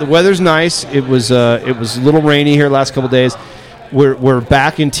 the weather's nice. It was a little rainy here last couple days. We're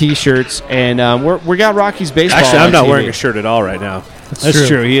back in t-shirts and we got Rockies baseball. Actually, on I'm not TV. wearing a shirt at all right now. That's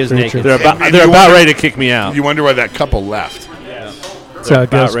true. He is Very naked. true. They're about And they're you about wonder- ready to kick me out. You wonder why that couple left. That's how it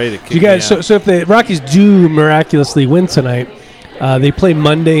about goes. ready to kick You guys, me out. so if the Rockies do miraculously win tonight, they play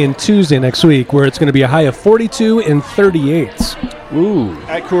Monday and Tuesday next week, where it's going to be a high of 42 and 38. Ooh,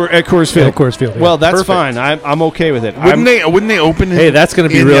 at Coors Field. At Coors Field, yeah. Well, that's Perfect. fine. I'm okay with it. Wouldn't they open? Hey, that's going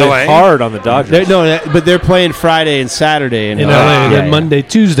to be in really LA? hard on the Dodgers. But they're playing Friday and Saturday In LA, and then Monday,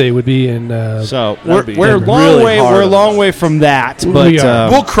 Tuesday would be in. So be we're a long really way. hard We're a on long that. way from that. But We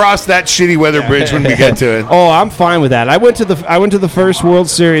are. We'll cross that shitty weather bridge when we get to it. oh, I'm fine with that. I went to the first World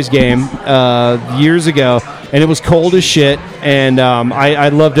Series game years ago, and it was cold as shit. And I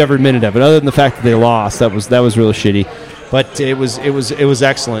loved every minute of it. Other than the fact that they lost, that was really shitty. But it was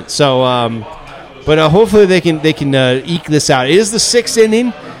excellent. So, but hopefully they can eke this out. It is the sixth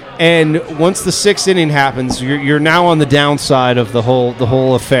inning, and once the sixth inning happens, you're now on the downside of the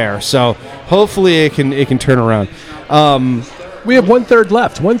whole affair. So hopefully it can turn around. We have 1/3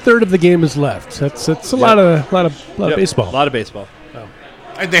 left. 1/3 of the game is left. That's a lot of baseball. A lot of baseball.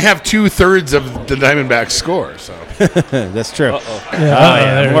 And they have 2/3 of the Diamondbacks score. So That's true.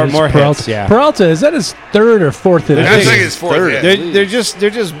 Yeah, more there's hits, yeah. Peralta, is that his third or fourth hit? I think it's fourth. third. hit. They're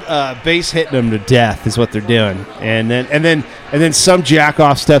just base hitting them to death is what they're doing, and then some jack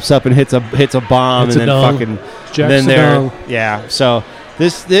off steps up and hits a bomb, Hits a and then dong. fucking Jacks then a they're dong. yeah. So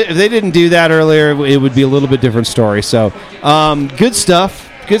if they didn't do that earlier, it would be a little bit different story. So good stuff,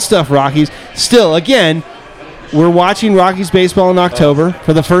 Rockies. Still, again, we're watching Rockies baseball in October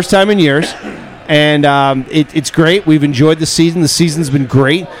for the first time in years. And it's great. We've enjoyed the season. The season's been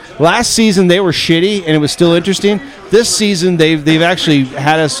great. Last season they were shitty, and it was still interesting. This season they've actually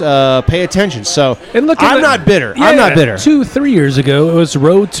had us pay attention. So And look, I'm not bitter. Yeah, I'm not bitter. 2-3 years ago, it was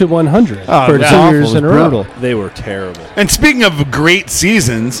road to 100 Oh, for it was 2 awful. years It in a was row. brutal. They were terrible. And speaking of great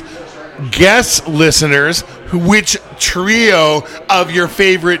seasons, guess listeners, which trio of your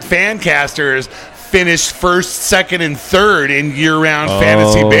favorite fancasters finished first, second, and third in year-round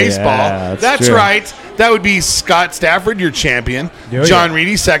fantasy baseball? yeah, that's true. Right. That would be Scott Stafford, your champion, Oh, John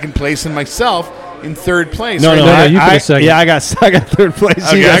Reedy, second place, and myself in third place. No, Right no, now. you finished second. Yeah, I got third place.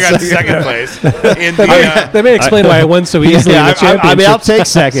 Okay, You I got second place. In the, That may explain why I won so easily in the I championship. mean, I'll take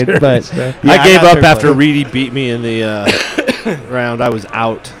second, but I gave got up third after place. Reedy beat me in the round. I was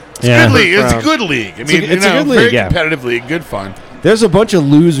out. Yeah. good league. It's a round. good league. I a- mean, it's a good league, very yeah. competitive league, good fun. There's a bunch of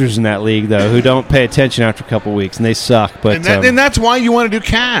losers in that league, though, who don't pay attention after a couple weeks, and they suck. But And that's why you want to do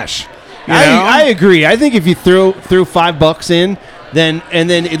cash. You know? I agree. I think if you threw $5 in, then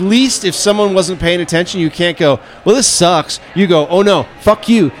at least if someone wasn't paying attention, you can't go, well, this sucks. You go, oh no, fuck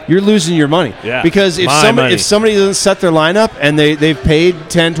you. You're losing your money. Yeah, Because if my money. somebody doesn't set their lineup and they've paid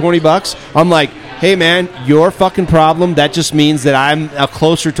 $10-20, I'm like, hey man, your fucking problem. That just means that I'm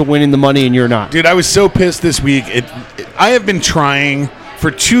closer to winning the money and you're not. Dude, I was so pissed this week. I have been trying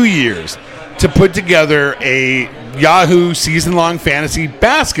for 2 years to put together a Yahoo season-long fantasy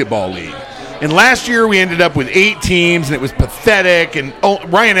basketball league. And last year we ended up with 8 teams, and it was pathetic. And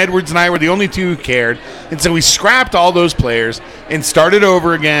Ryan Edwards and I were the only two who cared. And so we scrapped all those players and started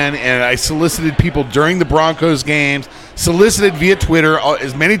over again. And I solicited people during the Broncos games, solicited via Twitter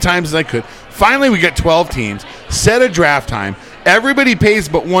as many times as I could. Finally, we got 12 teams, set a draft time, Everybody pays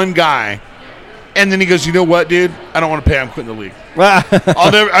but one guy. And then he goes, you know what, dude? I don't want to pay. I'm quitting the league.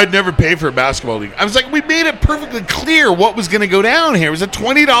 I'd never pay for a basketball league. I was like, we made it perfectly clear what was going to go down here. It was a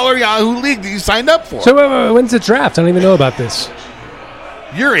 $20 Yahoo league that you signed up for. So when's the draft? I don't even know about this.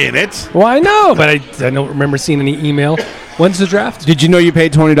 You're in it. Well, I know, but I don't remember seeing any email. When's the draft? Did you know you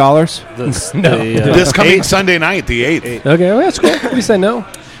paid $20? No. This coming Sunday night, the 8th. Okay, well, that's cool. At least I know.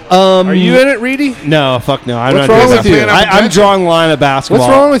 Are you in it, Reedy? No, fuck no. I'm What's not wrong doing with that. you? I'm drawing the line of basketball.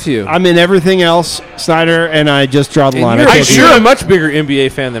 What's wrong with you? I'm in everything else, Snyder, and I just draw the line. You're a much bigger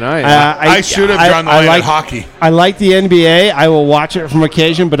NBA fan than I am. I should have drawn the line at hockey. I like the NBA. I will watch it from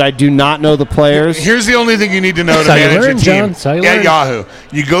occasion, but I do not know the players. Here's the only thing you need to know to manage your team at Yahoo.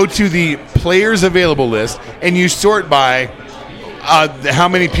 You go to the players available list, and you sort by how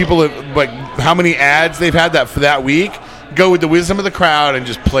many people, how many ads they've had for that week. Go with the wisdom of the crowd and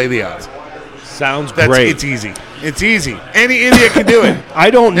just play the odds. Sounds great. It's easy. It's easy. Any idiot can do it.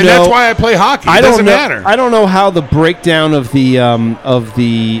 I don't know. And that's why I play hockey. It doesn't matter. I don't know how the breakdown of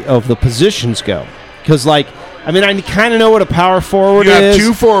the positions go. Because, I kind of know what a power forward is. You have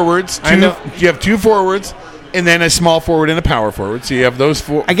two forwards. You have two forwards, and then a small forward and a power forward. So you have those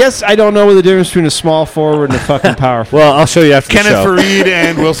four. I guess I don't know the difference between a small forward and a fucking power forward. Well, I'll show you after the show. Kenneth Fareed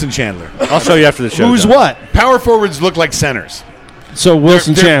and Wilson Chandler. I'll show you after the show. Who's what? Power forwards look like centers. So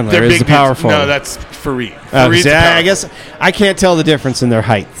Wilson Chandler is the power forward. No, that's Fareed. I guess I can't tell the difference in their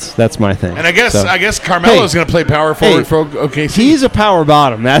heights. That's my thing. And I guess Carmelo's going to play power forward for OKC. He's a power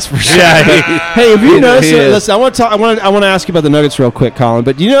bottom, that's for sure. Yeah, hey, have you noticed? Listen, I want to ask you about the Nuggets real quick, Colin.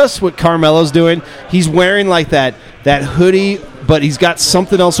 But do you notice what Carmelo's doing? He's wearing that hoodie, but he's got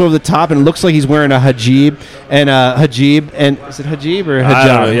something else over the top, and it looks like he's wearing a hijab. And is it hijab or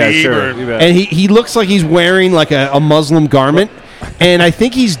hijab? Yeah, sure. And he looks like he's wearing a Muslim garment. And I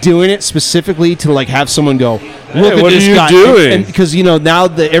think he's doing it specifically to have someone go, look at what this are you guy. doing? And because now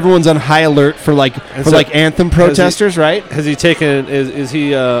that everyone's on high alert for anthem protesters, right? Has he taken? Is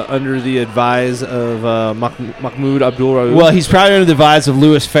he under the advice of Mahmoud Abdul Rauf? Well, he's probably under the advice of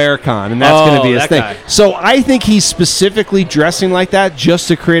Louis Farrakhan, and that's going to be his thing. Guy. So I think he's specifically dressing like that just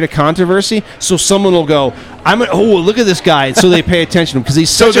to create a controversy, so someone will go, look at this guy, so they pay attention to him because he's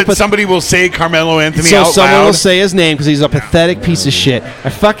so that somebody will say Carmelo Anthony so out someone loud. will say his name because he's a pathetic piece of shit. I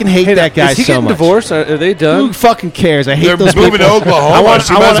fucking hate that guy so much. Is he getting divorced? Are they done? Who fucking cares? I hate They're those moving people. to Oklahoma.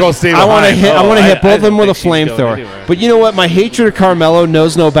 She might as well stay behind. I want to hit both of them with a think she's going flamethrower. anywhere. But you know what? My hatred of Carmelo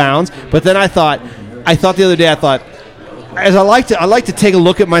knows no bounds. But then I thought the other day, as I like to take a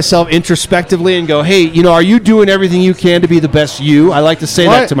look at myself introspectively and go, hey, are you doing everything you can to be the best you? I like to say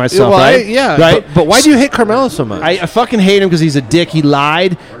that to myself, right? Right. But why do you hate Carmelo so much? I fucking hate him because he's a dick. He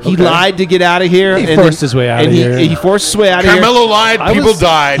lied. He lied to get out of here. He forced his way out of here. He forced his way out of here. Carmelo lied. People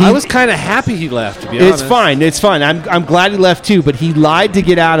died. I was kind of happy he left, to be honest. It's fine. I'm glad he left too, but he lied to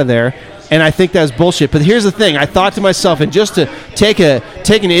get out of there, and I think that's bullshit. But here's the thing. I thought to myself, and just to take an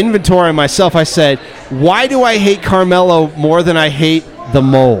inventory of myself, I said, why do I hate Carmelo more than I hate the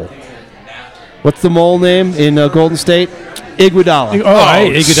mole? What's the mole name in Golden State? Iguodala. I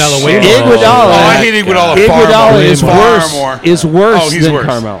hate Iguodala way more. Iguodala. I hate Iguodala far more. is worse he's than worse.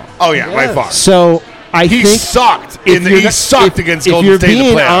 Carmelo. Oh yeah, by far. So He sucked against Golden State in the playoffs. If you're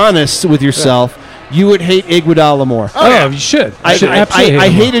being honest with yourself, you would hate Iguodala more. You should. I absolutely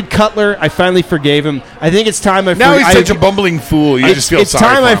hated Cutler. I finally forgave him. I think it's time I Now he's such a bumbling fool. You just feel it's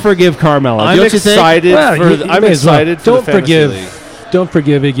sorry time for I him. forgive Carmelo. I'm Don't you think? excited. I'm excited. Don't forgive. Don't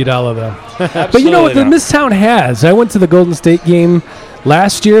forgive Iguodala though. But you know what? The Midtown has. I went to the Golden State game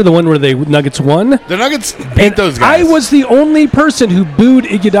last year, the one where the Nuggets won. The Nuggets beat those guys. I was the only person who booed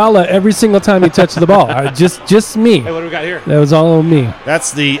Iguodala every single time he touched the ball. Just me. Hey, what do we got here? That was all on me.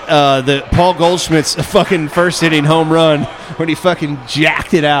 That's the Paul Goldschmidt's fucking first inning home run when he fucking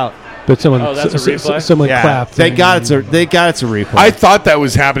jacked it out. But someone, that's a replay? someone clapped. Thank God it's a replay. I thought that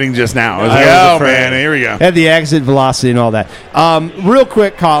was happening just now. I was like, was oh afraid. man, here we go. Had the exit velocity and all that. Real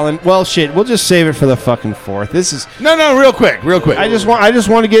quick, Colin. Well, shit. We'll just save it for the fucking fourth. This is. No, real quick. I just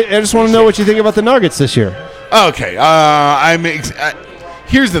want to know what you think about the Nuggets this year. Okay.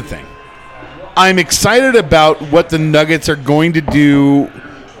 Here's the thing. I'm excited about what the Nuggets are going to do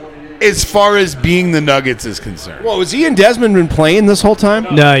as far as being the Nuggets is concerned. Well, has Ian Desmond been playing this whole time?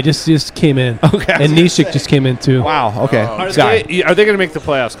 No, he just came in. Okay. And Nishik just came in too. Wow. Okay. Are they going to make the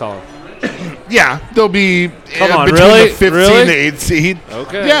playoffs, Colin? Yeah, they'll be on, between really? the 15 Really? to 8 seed.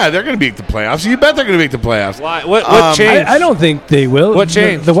 Okay. Yeah, they're going to make the playoffs. You bet they're going to make the playoffs. Why? What changed? I don't think they will. What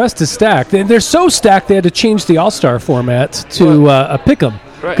changed? The West is stacked. They're so stacked they had to change the All-Star format to a pick'em.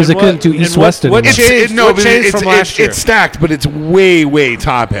 because they couldn't do East-West anymore. What changed, what changed from last year? It's stacked, but it's way, way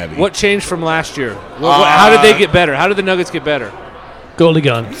top heavy. What changed from last year? How did they get better? How did the Nuggets get better? Goalie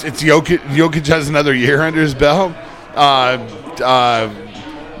gun. It's Jokic has another year under his belt.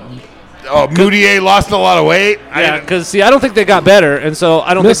 Moutier lost a lot of weight. Yeah, because I don't think they got better, and so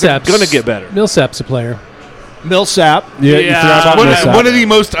I don't think they're going to get better. Millsap's a player. Millsap. Yeah. One of the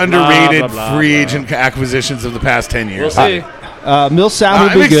most underrated free agent acquisitions of the past 10 years. We'll see.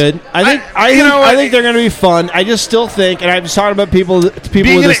 Millsap would be good. I think they're going to be fun. I just still think, and I was talking about people with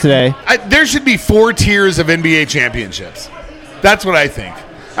us today. There should be 4 tiers of NBA championships. That's what I think.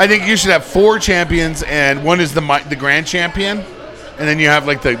 I think you should have 4 champions, and one is the grand champion, and then you have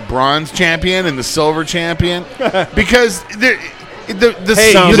like the bronze champion and the silver champion, because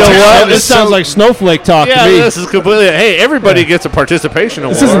this sounds like snowflake talk to me. This is completely. Hey, everybody gets a participation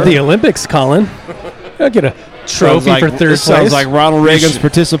award. This isn't the Olympics, Colin. I'll get a trophy for third place. Sounds like Ronald Reagan's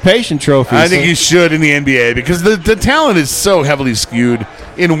participation trophy. I think you should in the NBA because the talent is so heavily skewed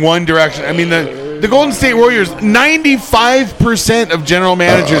in one direction. I mean, the Golden State Warriors, 95% of general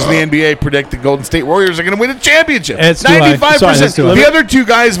managers in the NBA predict the Golden State Warriors are going to win a championship. 95%. The other 2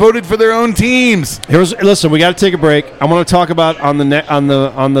 guys voted for their own teams. Listen, we got to take a break. I want to talk about on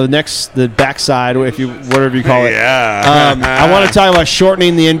the backside, whatever you call it. Yeah. I want to talk about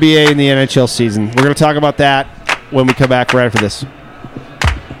shortening the NBA and the NHL season. We're going to talk about that when we come back right after this.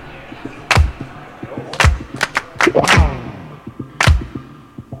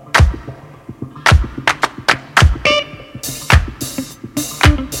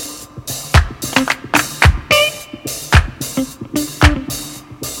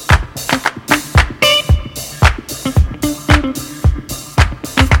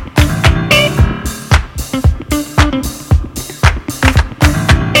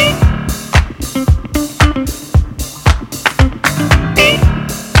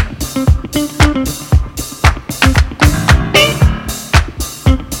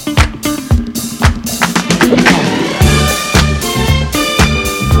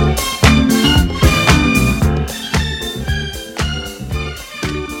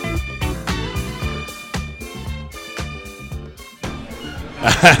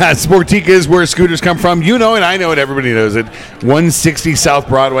 Sportique is where scooters come from. You know it, I know it, everybody knows it. 160 South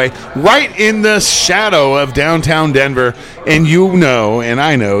Broadway, right in the shadow of downtown Denver. And you know, and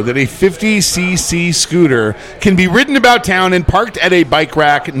I know, that a 50cc scooter can be ridden about town and parked at a bike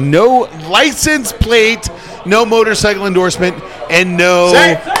rack. No license plate, no motorcycle endorsement, and no...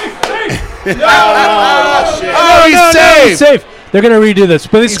 He's safe! safe. They're going to redo this.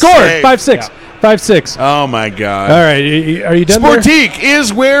 But they scored. safe. 5-6. Yeah. 5-6. Oh, my God. All right. Are you done there? Sportique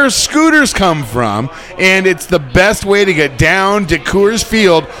is where scooters come from, and it's the best way to get down to Coors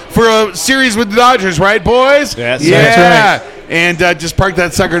Field for a series with the Dodgers, right, boys? Yes, that's right. And just park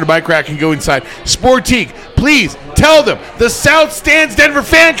that sucker in a bike rack and go inside. Sportique, please tell them the South Stands Denver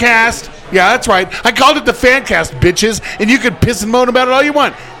Fancast. Yeah, that's right. I called it the Fancast, bitches, and you can piss and moan about it all you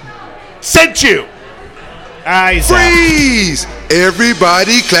want. Sent you. Freeze!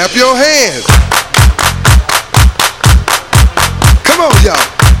 Everybody clap your hands. Come on, y'all.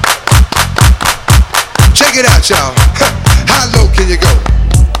 Check it out, y'all. How low can you go?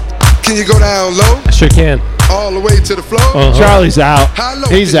 Can you go down low? I sure can. All the way to the floor? Uh-huh. Charlie's out. How low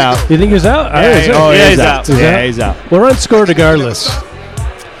He's can you out. go? You think he's out? He's out. Yeah, he's out. We're on score regardless.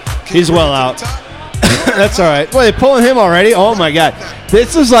 He's well out. That's all right. Well, they're pulling him already. Oh my God,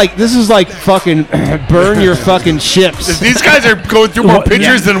 this is like fucking burn your fucking ships. These guys are going through more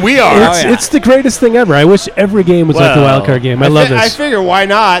pitchers than we are. It's the greatest thing ever. I wish every game was like the wild card game. I love this. I figure why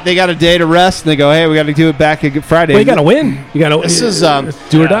not? They got a day to rest, and they go, hey, we got to do it back at Friday. Well, you got to win. You got to. This is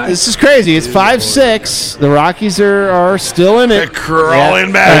do or die. This is crazy. It's 5-6. The Rockies are still in it. They're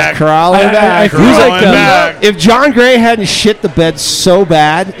crawling back. They're crawling back. I feel like if John Gray hadn't shit the bed so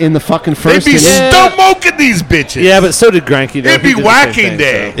bad in the fucking first they'd be inning, smoking these bitches. Yeah, but so did Greinke. It'd be whacking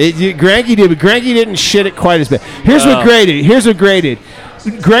day. Greinke did, but Greinke didn't shit it quite as bad. Here's what graded.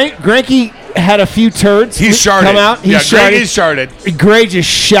 Greinke had a few turds. He sharded. Come out. He sharded. Gray just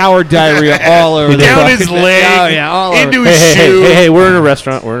showered diarrhea all over the down fucking his leg, all into over. his shoe. Hey, we're in a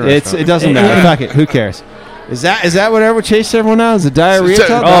restaurant. It doesn't matter. Fuck it. Who cares? Is that what ever chased everyone out? Is the diarrhea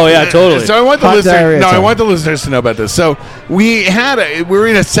talk? Oh yeah, totally. So I want the listeners to know about this. So we're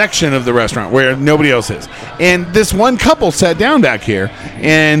in a section of the restaurant where nobody else is, and this one couple sat down back here,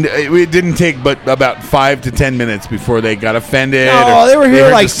 and it didn't take but about 5 to 10 minutes before they got offended. Oh, they were here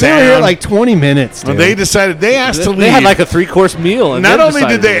like 20 minutes. Well, they decided they asked to leave. They had like a 3-course meal. And not only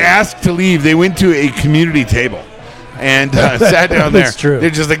did they ask to leave, they went to a community table. And sat down there. That's true. They're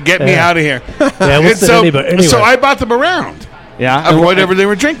just like, get me out of here. Yeah, anyway. So I bought them around. Yeah, of whatever they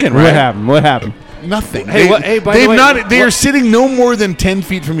were drinking. What Right? happened? What happened? Nothing. Hey, by the they've way, not. They are sitting no more than 10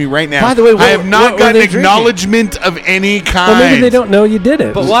 feet from me right now. By the way, I have not what were gotten they drinking? acknowledgement of any kind. Well, maybe they don't know you did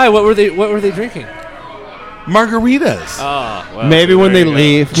it. But why? What were they drinking? Margaritas. Oh, well, Maybe when they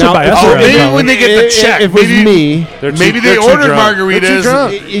leave. Should buy us Oh, around, maybe probably. when they get the check. If it was maybe, me, maybe they they're too ordered drunk. margaritas. They're too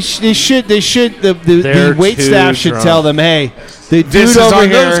drunk. They should. The They're wait too staff should drunk. tell them, hey, the This dude is over on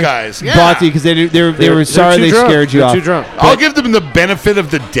here those guys. Yeah. bought you because they were sorry too they drunk. scared you They're off. too drunk. I'll give them the benefit of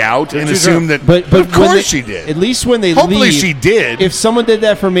the doubt and too assume drunk. that. But of when course they- she did. At least when they Hopefully leave, she did. If someone did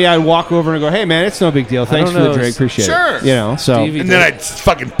that for me, I'd walk over and go, "Hey, man, it's no big deal. Thanks don't for the know. drink. Appreciate Sure. it." You know, so Stevie and then I'd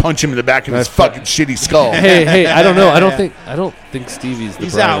fucking punch him in the back of his fucking shitty skull. Hey, I don't know. I don't think Stevie's the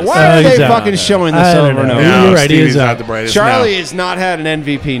he's out. brightest. Why are he's they out. fucking showing this I don't over and know. over? No, You're right, he Stevie's is not out. the brightest. Charlie has not had an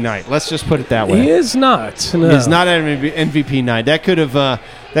MVP night. Let's just put it that way. He is not. No. He's not had an MVP night. That could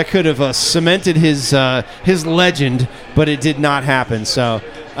have cemented his legend, but it did not happen. So,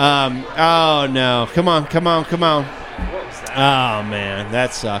 oh no, come on. Oh man,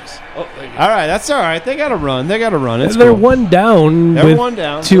 that sucks. All right, that's all right. They got to run. It's They're cool. one down They're with one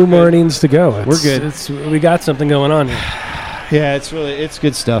down. 2 We're more good. innings to go. We're good. We got something going on here. Yeah, it's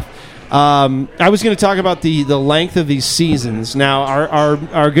good stuff. I was going to talk about the length of these seasons. Now,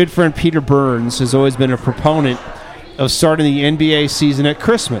 our good friend Peter Burns has always been a proponent of starting the NBA season at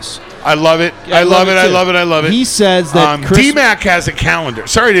Christmas. I love it. I love it. He says that DMAC has a calendar.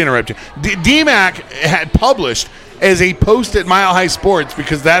 Sorry to interrupt you. DMAC had published as a post at Mile High Sports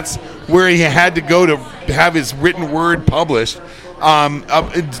because that's where he had to go to have his written word published,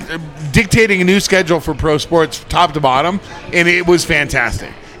 dictating a new schedule for pro sports top to bottom, and it was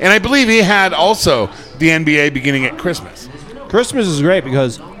fantastic. And I believe he had also the NBA beginning at Christmas. Christmas is great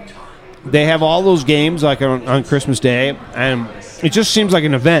because they have all those games like on Christmas Day, and it just seems like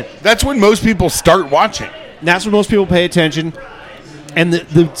an event. That's when most people start watching. And that's when most people pay attention. And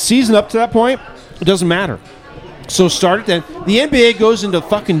the season up to that point, it doesn't matter. So start it then. The NBA goes into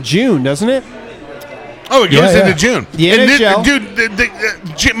fucking June, doesn't it? Oh, it goes Yeah. into June. The And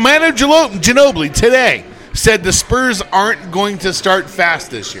NHL? Manu Ginobili today said the Spurs aren't going to start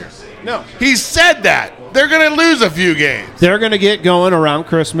fast this year. No. He said that. They're going to lose a few games. They're going to get going around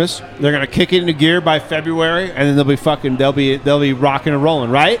Christmas. They're going to kick it into gear by February, and then they'll be rocking and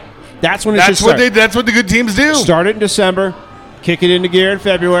rolling, right? That's when it should start. That's what the good teams do. Start it in December, kick it into gear in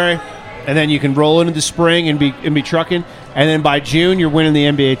February, and then you can roll into the spring and be trucking. And then by June, you're winning the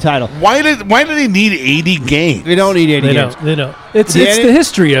NBA title. Why do they need 80 games? They don't need 80 They games. don't. They don't. It's The the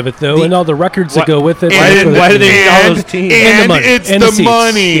history of it though, and all the records that go with it. Why do they need all those teams? And And the money. it's And the the seats.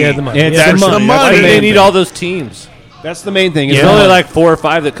 money. Yeah, the money. It's Yeah, the money. money. Why do they main need thing. all those teams? That's the main thing. There's only like 4 or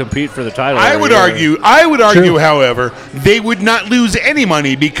 5 that compete for the title. I every would year. argue, however, they would not lose any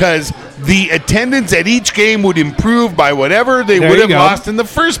money because the attendance at each game would improve by whatever they There would you have go. lost in the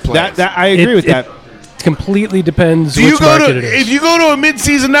first place. That I agree with that. Completely depends Do you which go market to it is. if you go to a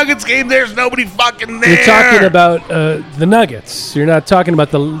mid-season Nuggets game? There's nobody fucking there. You're talking about the Nuggets. You're not talking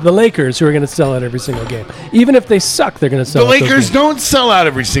about the Lakers, who are going to sell out every single game. Even if they suck, they're going to sell the out those Lakers games. don't sell out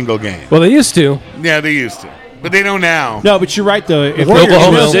every single game. Well, they used to. Yeah, they used to, but they don't now. No, but you're right though. If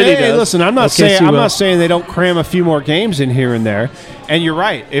Oklahoma Listen, City hey, does. listen, I'm not OKC saying will. they don't cram a few more games in here and there. And you're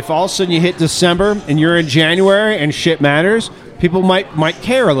right. If all of a sudden you hit December and you're in January and shit matters, people might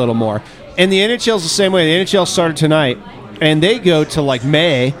care a little more. And the NHL's the same way. The NHL started tonight, and they go to like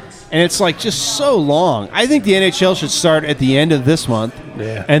May, and it's like just so long. I think the NHL should start at the end of this month,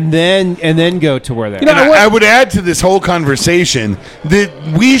 Yeah. and then go to where they're. You know, And I would add to this whole conversation that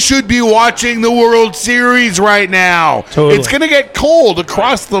we should be watching the World Series right now. Totally. It's going to get cold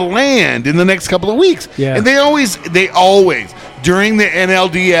across the land in the next couple of weeks. Yeah. And they always, during the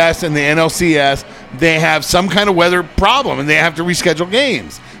NLDS and the NLCS, they have some kind of weather problem and they have to reschedule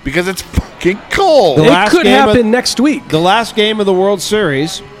games because it's fucking cold. The It last could game of- happen next week. The last game of the World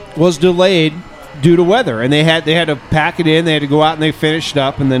Series was delayed due to weather, and they had to pack it in. They had to go out and they finished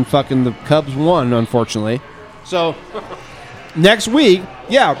up, and then fucking the Cubs won, unfortunately. So next week,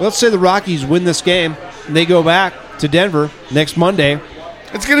 yeah, let's say the Rockies win this game, and they go back to Denver next Monday.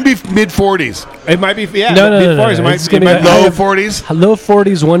 It's going to be mid-40s. It might be No, no, no, no, It no. might, It's it gonna might be be Low 40s. Low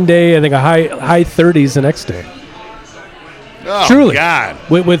 40s one day, I think a high 30s the next day. Oh, Truly. God.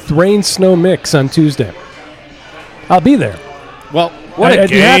 With rain snow mix on Tuesday. I'll be there. well. What a I'd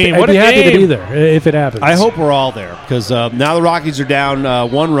be happy, game. I'd What be a happy to game. be there if it happens. I hope we're all there because now the Rockies are down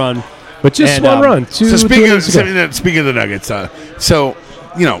 1 run. But just and, one run. So Two speaking innings ago. of the Nuggets, so,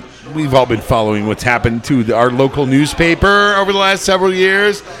 you know, we've all been following what's happened to our local newspaper over the last several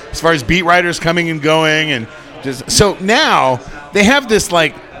years as far as beat writers coming and going. And just so now they have this,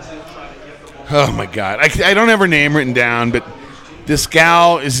 like, oh, my God. I don't have her name written down, but This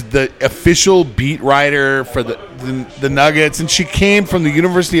gal is the official beat writer for the Nuggets, and she came from the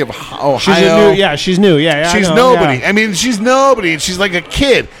University of Ohio. She's new. Yeah, she's I know, nobody. yeah. I mean, she's nobody, and she's like a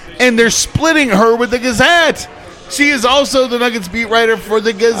kid. And they're splitting her with the Gazette. She is also the Nuggets beat writer for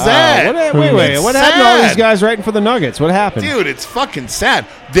the Gazette. Wait. It's What happened to all these sad. guys writing for the Nuggets? What happened? Dude, it's fucking sad.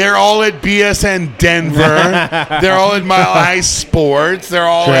 They're all at BSN Denver. They're all at Mile High Sports. They're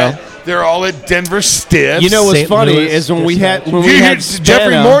all at Denver Stiffs. You know what's St. funny Louis, is when we had Jeffrey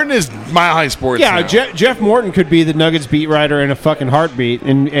Spano- Morton is Mile High Sports. Yeah, now. Jeff Morton could be the Nuggets beat writer in a fucking heartbeat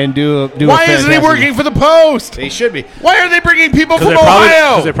and do a Why isn't he fantastic- working for the Post? He should be. Why are they bringing people from Because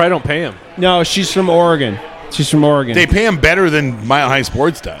Ohio? they probably don't pay him. No, she's from Oregon. They pay him better than Mile High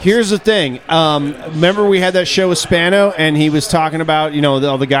Sports does. Here's the thing. Remember we had that show with Spano, and he was talking about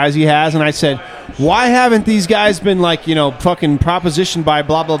all the guys he has, and I said, why haven't these guys been fucking propositioned by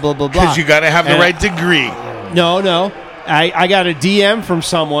blah blah blah blah blah? Because you got to have the And right degree. No. I got a DM from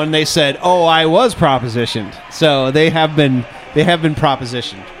someone. They said, "Oh, I was propositioned." So they have been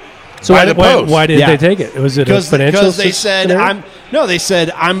propositioned. So By the Post. why did they take it? Was it a financial? Because they said scenario?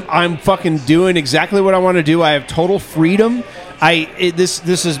 I'm fucking doing exactly what I want to do. I have total freedom.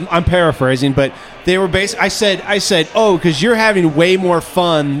 I'm paraphrasing, but they were I said, "Oh, because you're having way more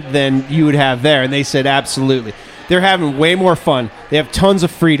fun than you would have there," and they said, "Absolutely." They're having way more fun. They have tons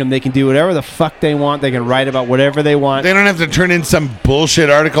of freedom. They can do whatever the fuck they want. They can write about whatever they want. They don't have to turn in some bullshit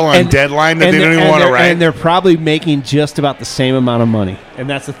article on Deadline that they don't even want to write. And they're probably making just about the same amount of money. And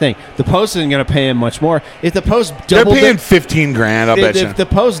that's the thing. The Post isn't going to pay them much more. If the Post doubled They're paying $15,000, I'll bet you. if the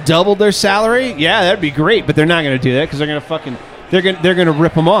Post doubled their salary, yeah, that'd be great. But they're not going to do that because they're going to fucking they're going to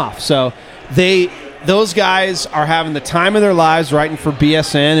rip them off. So those guys are having the time of their lives writing for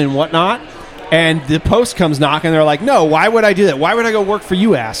BSN and whatnot. And the Post comes knocking. They're like, no, why would I do that? Why would I go work for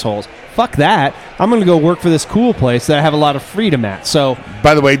you assholes? Fuck that. I'm going to go work for this cool place that I have a lot of freedom at. So,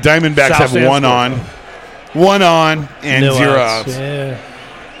 by the way, Diamondbacks South have one on, and No 0 outs. outs. Yeah.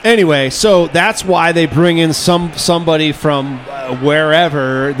 anyway, so that's why they bring in somebody from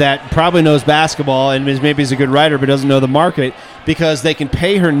wherever that probably knows basketball and maybe is a good writer but doesn't know the market, because they can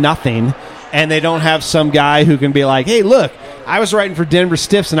pay her nothing and they don't have some guy who can be like, hey, look, I was writing for Denver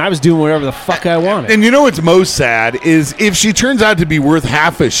Stiffs and I was doing whatever the fuck I wanted. And you know what's most sad is if she turns out to be worth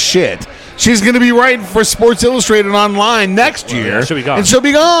half a shit, she's going to be writing for Sports Illustrated online next year. she'll be gone. And she'll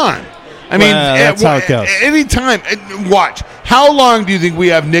be gone. I mean, that's how it goes. Anytime. Watch. How long do you think we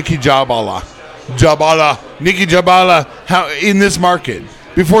have Nikki Jhabvala in this market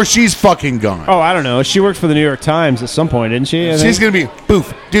before she's fucking gone? Oh, I don't know. She worked for the New York Times at some point, didn't she? She's going to be,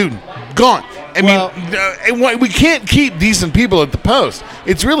 boof, dude, gone. I mean, we can't keep decent people at the Post.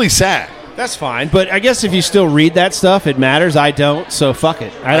 It's really sad. That's fine, but I guess if you still read that stuff, it matters. I don't, so fuck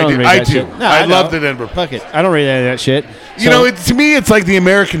it. I don't read I that do. shit. No, I love don't. the Denver. Fuck it. I don't read any of that shit. You know, to me, it's like the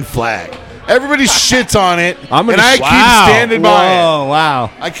American flag. Everybody shits on it, I'm gonna and I keep standing by it. Oh,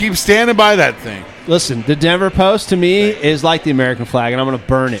 wow. I keep standing by that thing. Listen, the Denver Post to me is like the American flag, and I'm going to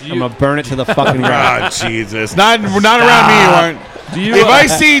burn it. I'm going to burn it to the fucking ground. Oh, Jesus! Not around me, you aren't.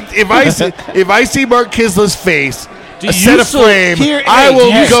 If I see Mark Kisla's face, a set of flame, I will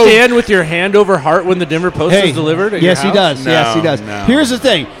Do you go. stand with your hand over heart when the Denver Post is delivered? At Yes, your he house? does. Yes, he does. No. Here's the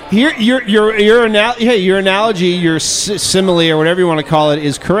thing. Here, your analogy, your simile, or whatever you want to call it,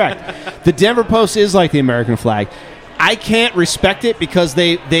 is correct. The Denver Post is like the American flag. I can't respect it because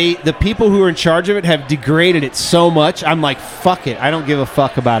the people who are in charge of it have degraded it so much. I'm like, fuck it. I don't give a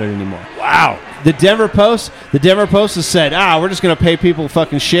fuck about it anymore. Wow. The Denver Post has said, we're just going to pay people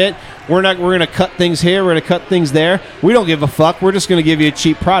fucking shit. We're going to cut things here. We're going to cut things there. We don't give a fuck. We're just going to give you a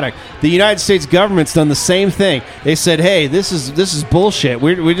cheap product. The United States government's done the same thing. They said, hey, this is bullshit.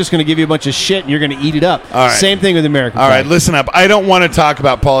 We're just going to give you a bunch of shit and you're going to eat it up. All right. Same thing with American All flag. right, listen up. I don't want to talk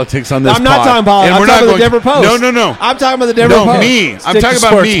about politics on this. I'm not pod, talking politics. and I'm we're talking not about the going- Denver Post. No. I'm talking about the Denver No, Post. me. I'm Stick talking to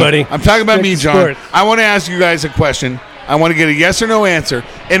about sports, me. buddy. I'm talking about Stick me, to John. sports. I want to ask you guys a question. I want to get a yes or no answer,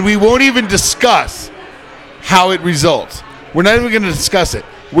 and we won't even discuss how it results. We're not even going to discuss it.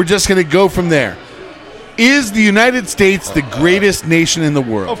 We're just going to go from there. Is the United States the greatest nation in the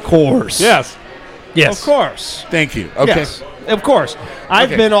world? Of course. Yes. Yes. Of course. Thank you. Okay. Yes. Of course. I've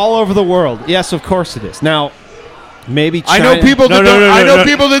Okay. been all over the world. Yes, of course it is. Now, maybe I China. know people that I know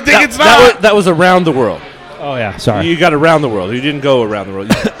people that think it's not. That was around the world. Oh, yeah. Sorry. You got around the world. You didn't go around the world.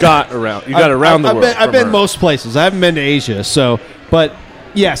 You got around. You got around the world. I've from been her. most places. I haven't been to Asia, but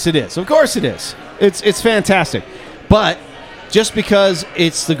yes, it is. Of course, it is. It's fantastic, but just because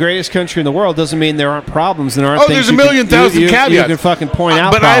it's the greatest country in the world doesn't mean there aren't problems and aren't. Oh, things there's a you million can, thousand you caveats. You can fucking point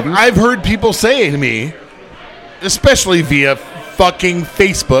out But problems. I've heard people say to me, especially via fucking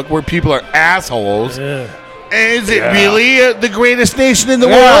Facebook, where people are assholes. Is it really the greatest nation in the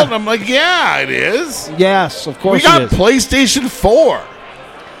Yeah. world? I'm like, yeah, it is. Yes, of We course got it is. PlayStation 4.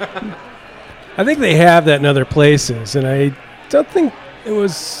 I think they have that in other places, and I don't think it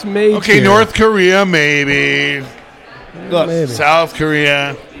was made. Okay, here. North Korea, maybe. Look, Maybe. South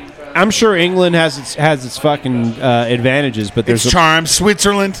Korea. I'm sure England has its fucking advantages, but It's there's charm.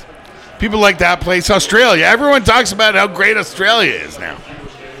 Switzerland. People like that place. Australia. Everyone talks about how great Australia is now.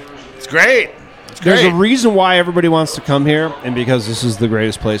 It's great. there's a Great. reason why everybody wants to come here, and because this is the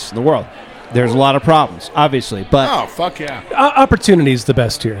greatest place in the world. There's a lot of problems, obviously, but Oh, fuck yeah. Opportunity is the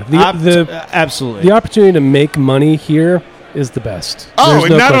best here. absolutely. The opportunity to make money here is the best. Oh, There's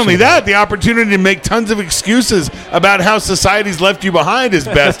and no not question only about that, the opportunity to make tons of excuses about how society's left you behind is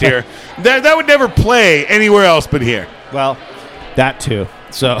best here. That would never play anywhere else but here. Well, that too.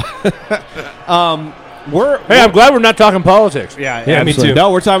 So, Hey, I'm glad we're not talking politics. yeah, Yeah, me absolutely. too.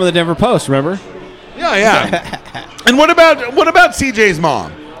 No, we're talking about the Denver Post. Remember? Yeah, yeah. And what about CJ's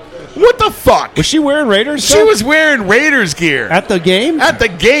mom? What the fuck? Was she wearing Raiders She stuff was wearing Raiders gear at the game? at the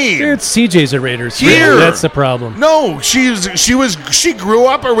game. Dude, CJ's a Raiders. Here. That's the problem. No, she grew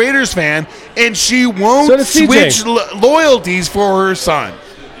up a Raiders fan, and she So won't does CJ. switch loyalties for her son.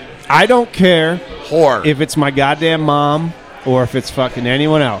 I don't care Whore. if it's my goddamn mom or if it's fucking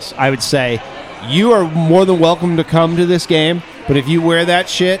anyone else. I would say you are more than welcome to come to this game, but if you wear that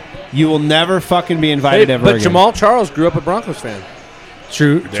shit, you will never fucking be invited ever but again. Jamal Charles grew up a Broncos fan.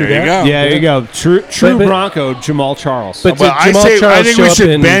 True. There you that. go. Yeah, there you go. True But- Bronco, Jamal Charles. But Well, did I Jamal say I Charles think show we up should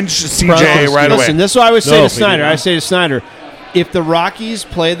in bench CJ Broncos? right Listen, away. this is what I would say No, to if he Snyder. did not. I say to Snyder, if the Rockies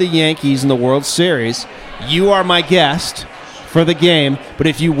play the Yankees in the World Series, you are my guest for the game. But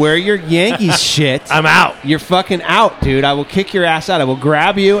if you wear your Yankees shit, I'm out. you're fucking out, dude. I will kick your ass out. I will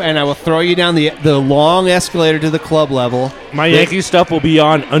grab you and I will throw you down the long escalator to the club level. My Yankee stuff will be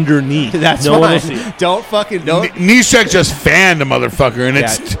on underneath. That's no one will fine. see. Don't fucking don't. Nishek just fanned a motherfucker, and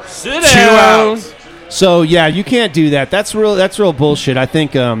it's Yeah. Sit 2 down. outs. So yeah, you can't do that. That's real bullshit. I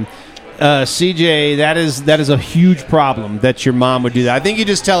think CJ, that is a huge problem that your mom would do that. I think you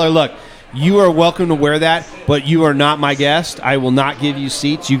just tell her, look, you are welcome to wear that, but you are not my guest. I will not give you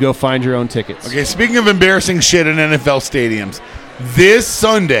seats. You go find your own tickets. Okay, speaking of embarrassing shit in NFL stadiums, this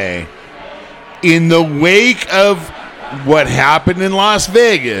Sunday, in the wake of what happened in Las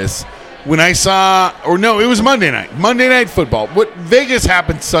Vegas, when I saw, or no, it was Monday Night Football. What Vegas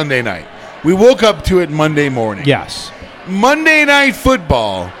happened Sunday night. We woke up to it Monday morning. Yes. Monday Night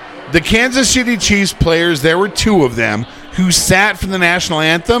Football, the Kansas City Chiefs players, there were 2 of them, who sat for the national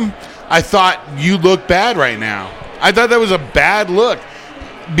anthem. I thought, you look bad right now. I thought that was a bad look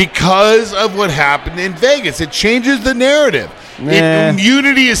because of what happened in Vegas. It changes the narrative.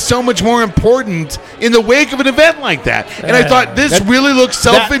 Unity is so much more important in the wake of an event like that. And I thought, this really looks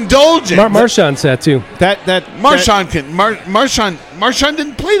self-indulgent. Marshawn said too. Marshawn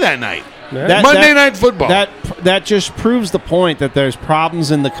didn't play that night. That- Monday Night Football. That just proves the point that there's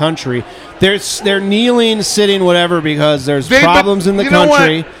problems in the country. They're kneeling, sitting, whatever, because there's problems in the you know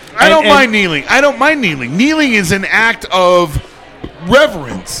country. what? I don't mind kneeling. I don't mind kneeling. Kneeling is an act of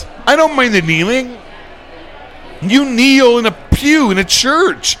reverence. I don't mind the kneeling. You kneel in a pew in a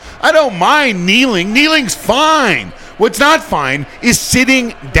church. I don't mind kneeling. Kneeling's fine. What's not fine is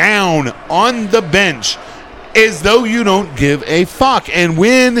sitting down on the bench as though you don't give a fuck. And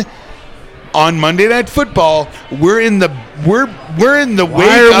when on Monday Night Football, we're in the wake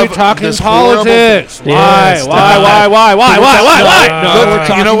Why are we of talking this politics? horrible- Why? Yes,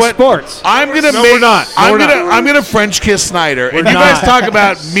 No, you know we're what? talking sports. I'm gonna No, make. we're not. No, I'm we're gonna. not. I'm gonna French kiss Snyder. And you not. guys talk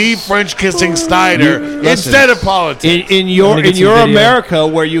about me French kissing Snyder instead of politics. In your Let me get some video. America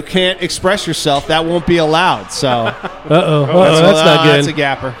where you can't express yourself, that won't be allowed. So That's not That's a good.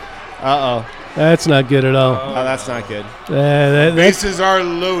 gapper. That's not good at all. Oh, that's not good. That's Bases are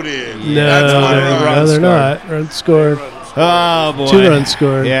loaded. no, That's my no, run. they're not. Run scored. Oh boy, 2 runs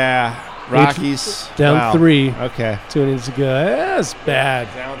scored. Yeah, Rockies Down wow. 3. Okay, 2 innings to go. That's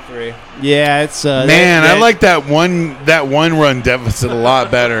bad. down 3. Yeah, it's Man, I like that one run deficit a lot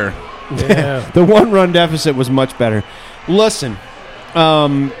better. Yeah. the 1-run deficit was much better. Listen,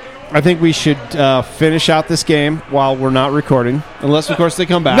 I think we should finish out this game while we're not recording, unless of course they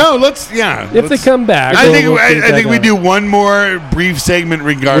come back. No, let's. Yeah, If they come back, I think we'll finish I think that we up. do one more brief segment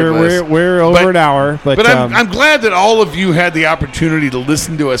regardless. we're over But- an hour, but But I'm glad that all of you had the opportunity to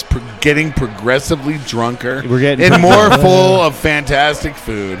listen to us getting progressively drunker We're getting and more full of fantastic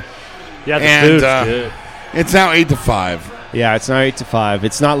food. Yeah, the And, food's good. It's now 8-5. yeah, it's now 8-5.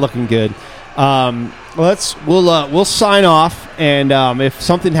 It's not looking good. We'll sign off, and if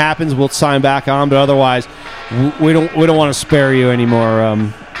something happens, we'll sign back on. But otherwise, we don't want to spare you any more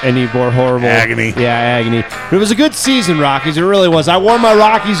any more horrible Agony. Yeah, agony. But it was a good season, Rockies. It really was. I wore my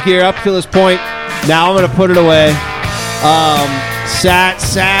Rockies gear up to this point. Now I'm going to put it away.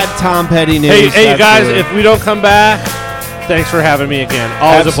 Sad Tom Petty news. Hey, you guys, Absolutely. if we don't come back, thanks for having me again.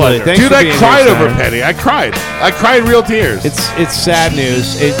 Always Absolutely. a pleasure. Thanks Dude, for I being cried here, over Simon. Petty. I cried real tears. It's sad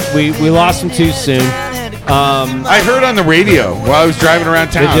news. We lost him too soon. I heard on the radio while I was driving around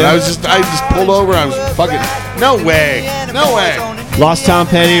town. Did you? I just pulled over. I was fucking no way. Lost Tom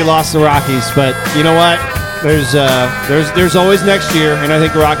Petty, lost the Rockies, but you know what? There's always next year, and I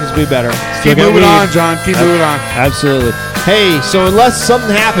think the Rockies will be better. Keep Still got moving Reed. on, John. Keep moving on. Absolutely. Hey, so unless something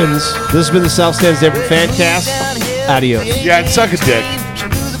happens, this has been the South Stands Different Fancast. Adios. Yeah, suck a dick.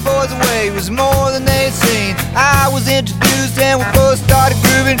 Blew the boys away, it was more than they'd seen. I was introduced and we both started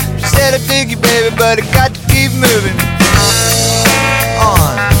grooving. She said I dig you, baby, but I got to keep moving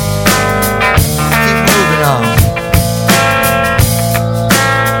on. Keep moving on.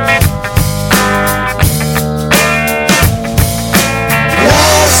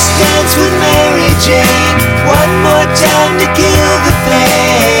 Last dance with Mary Jane. One more time to kill the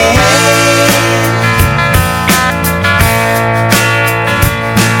pain.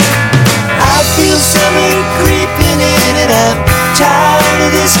 I feel summer creeping in and I'm tired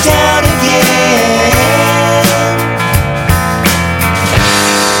of this town again.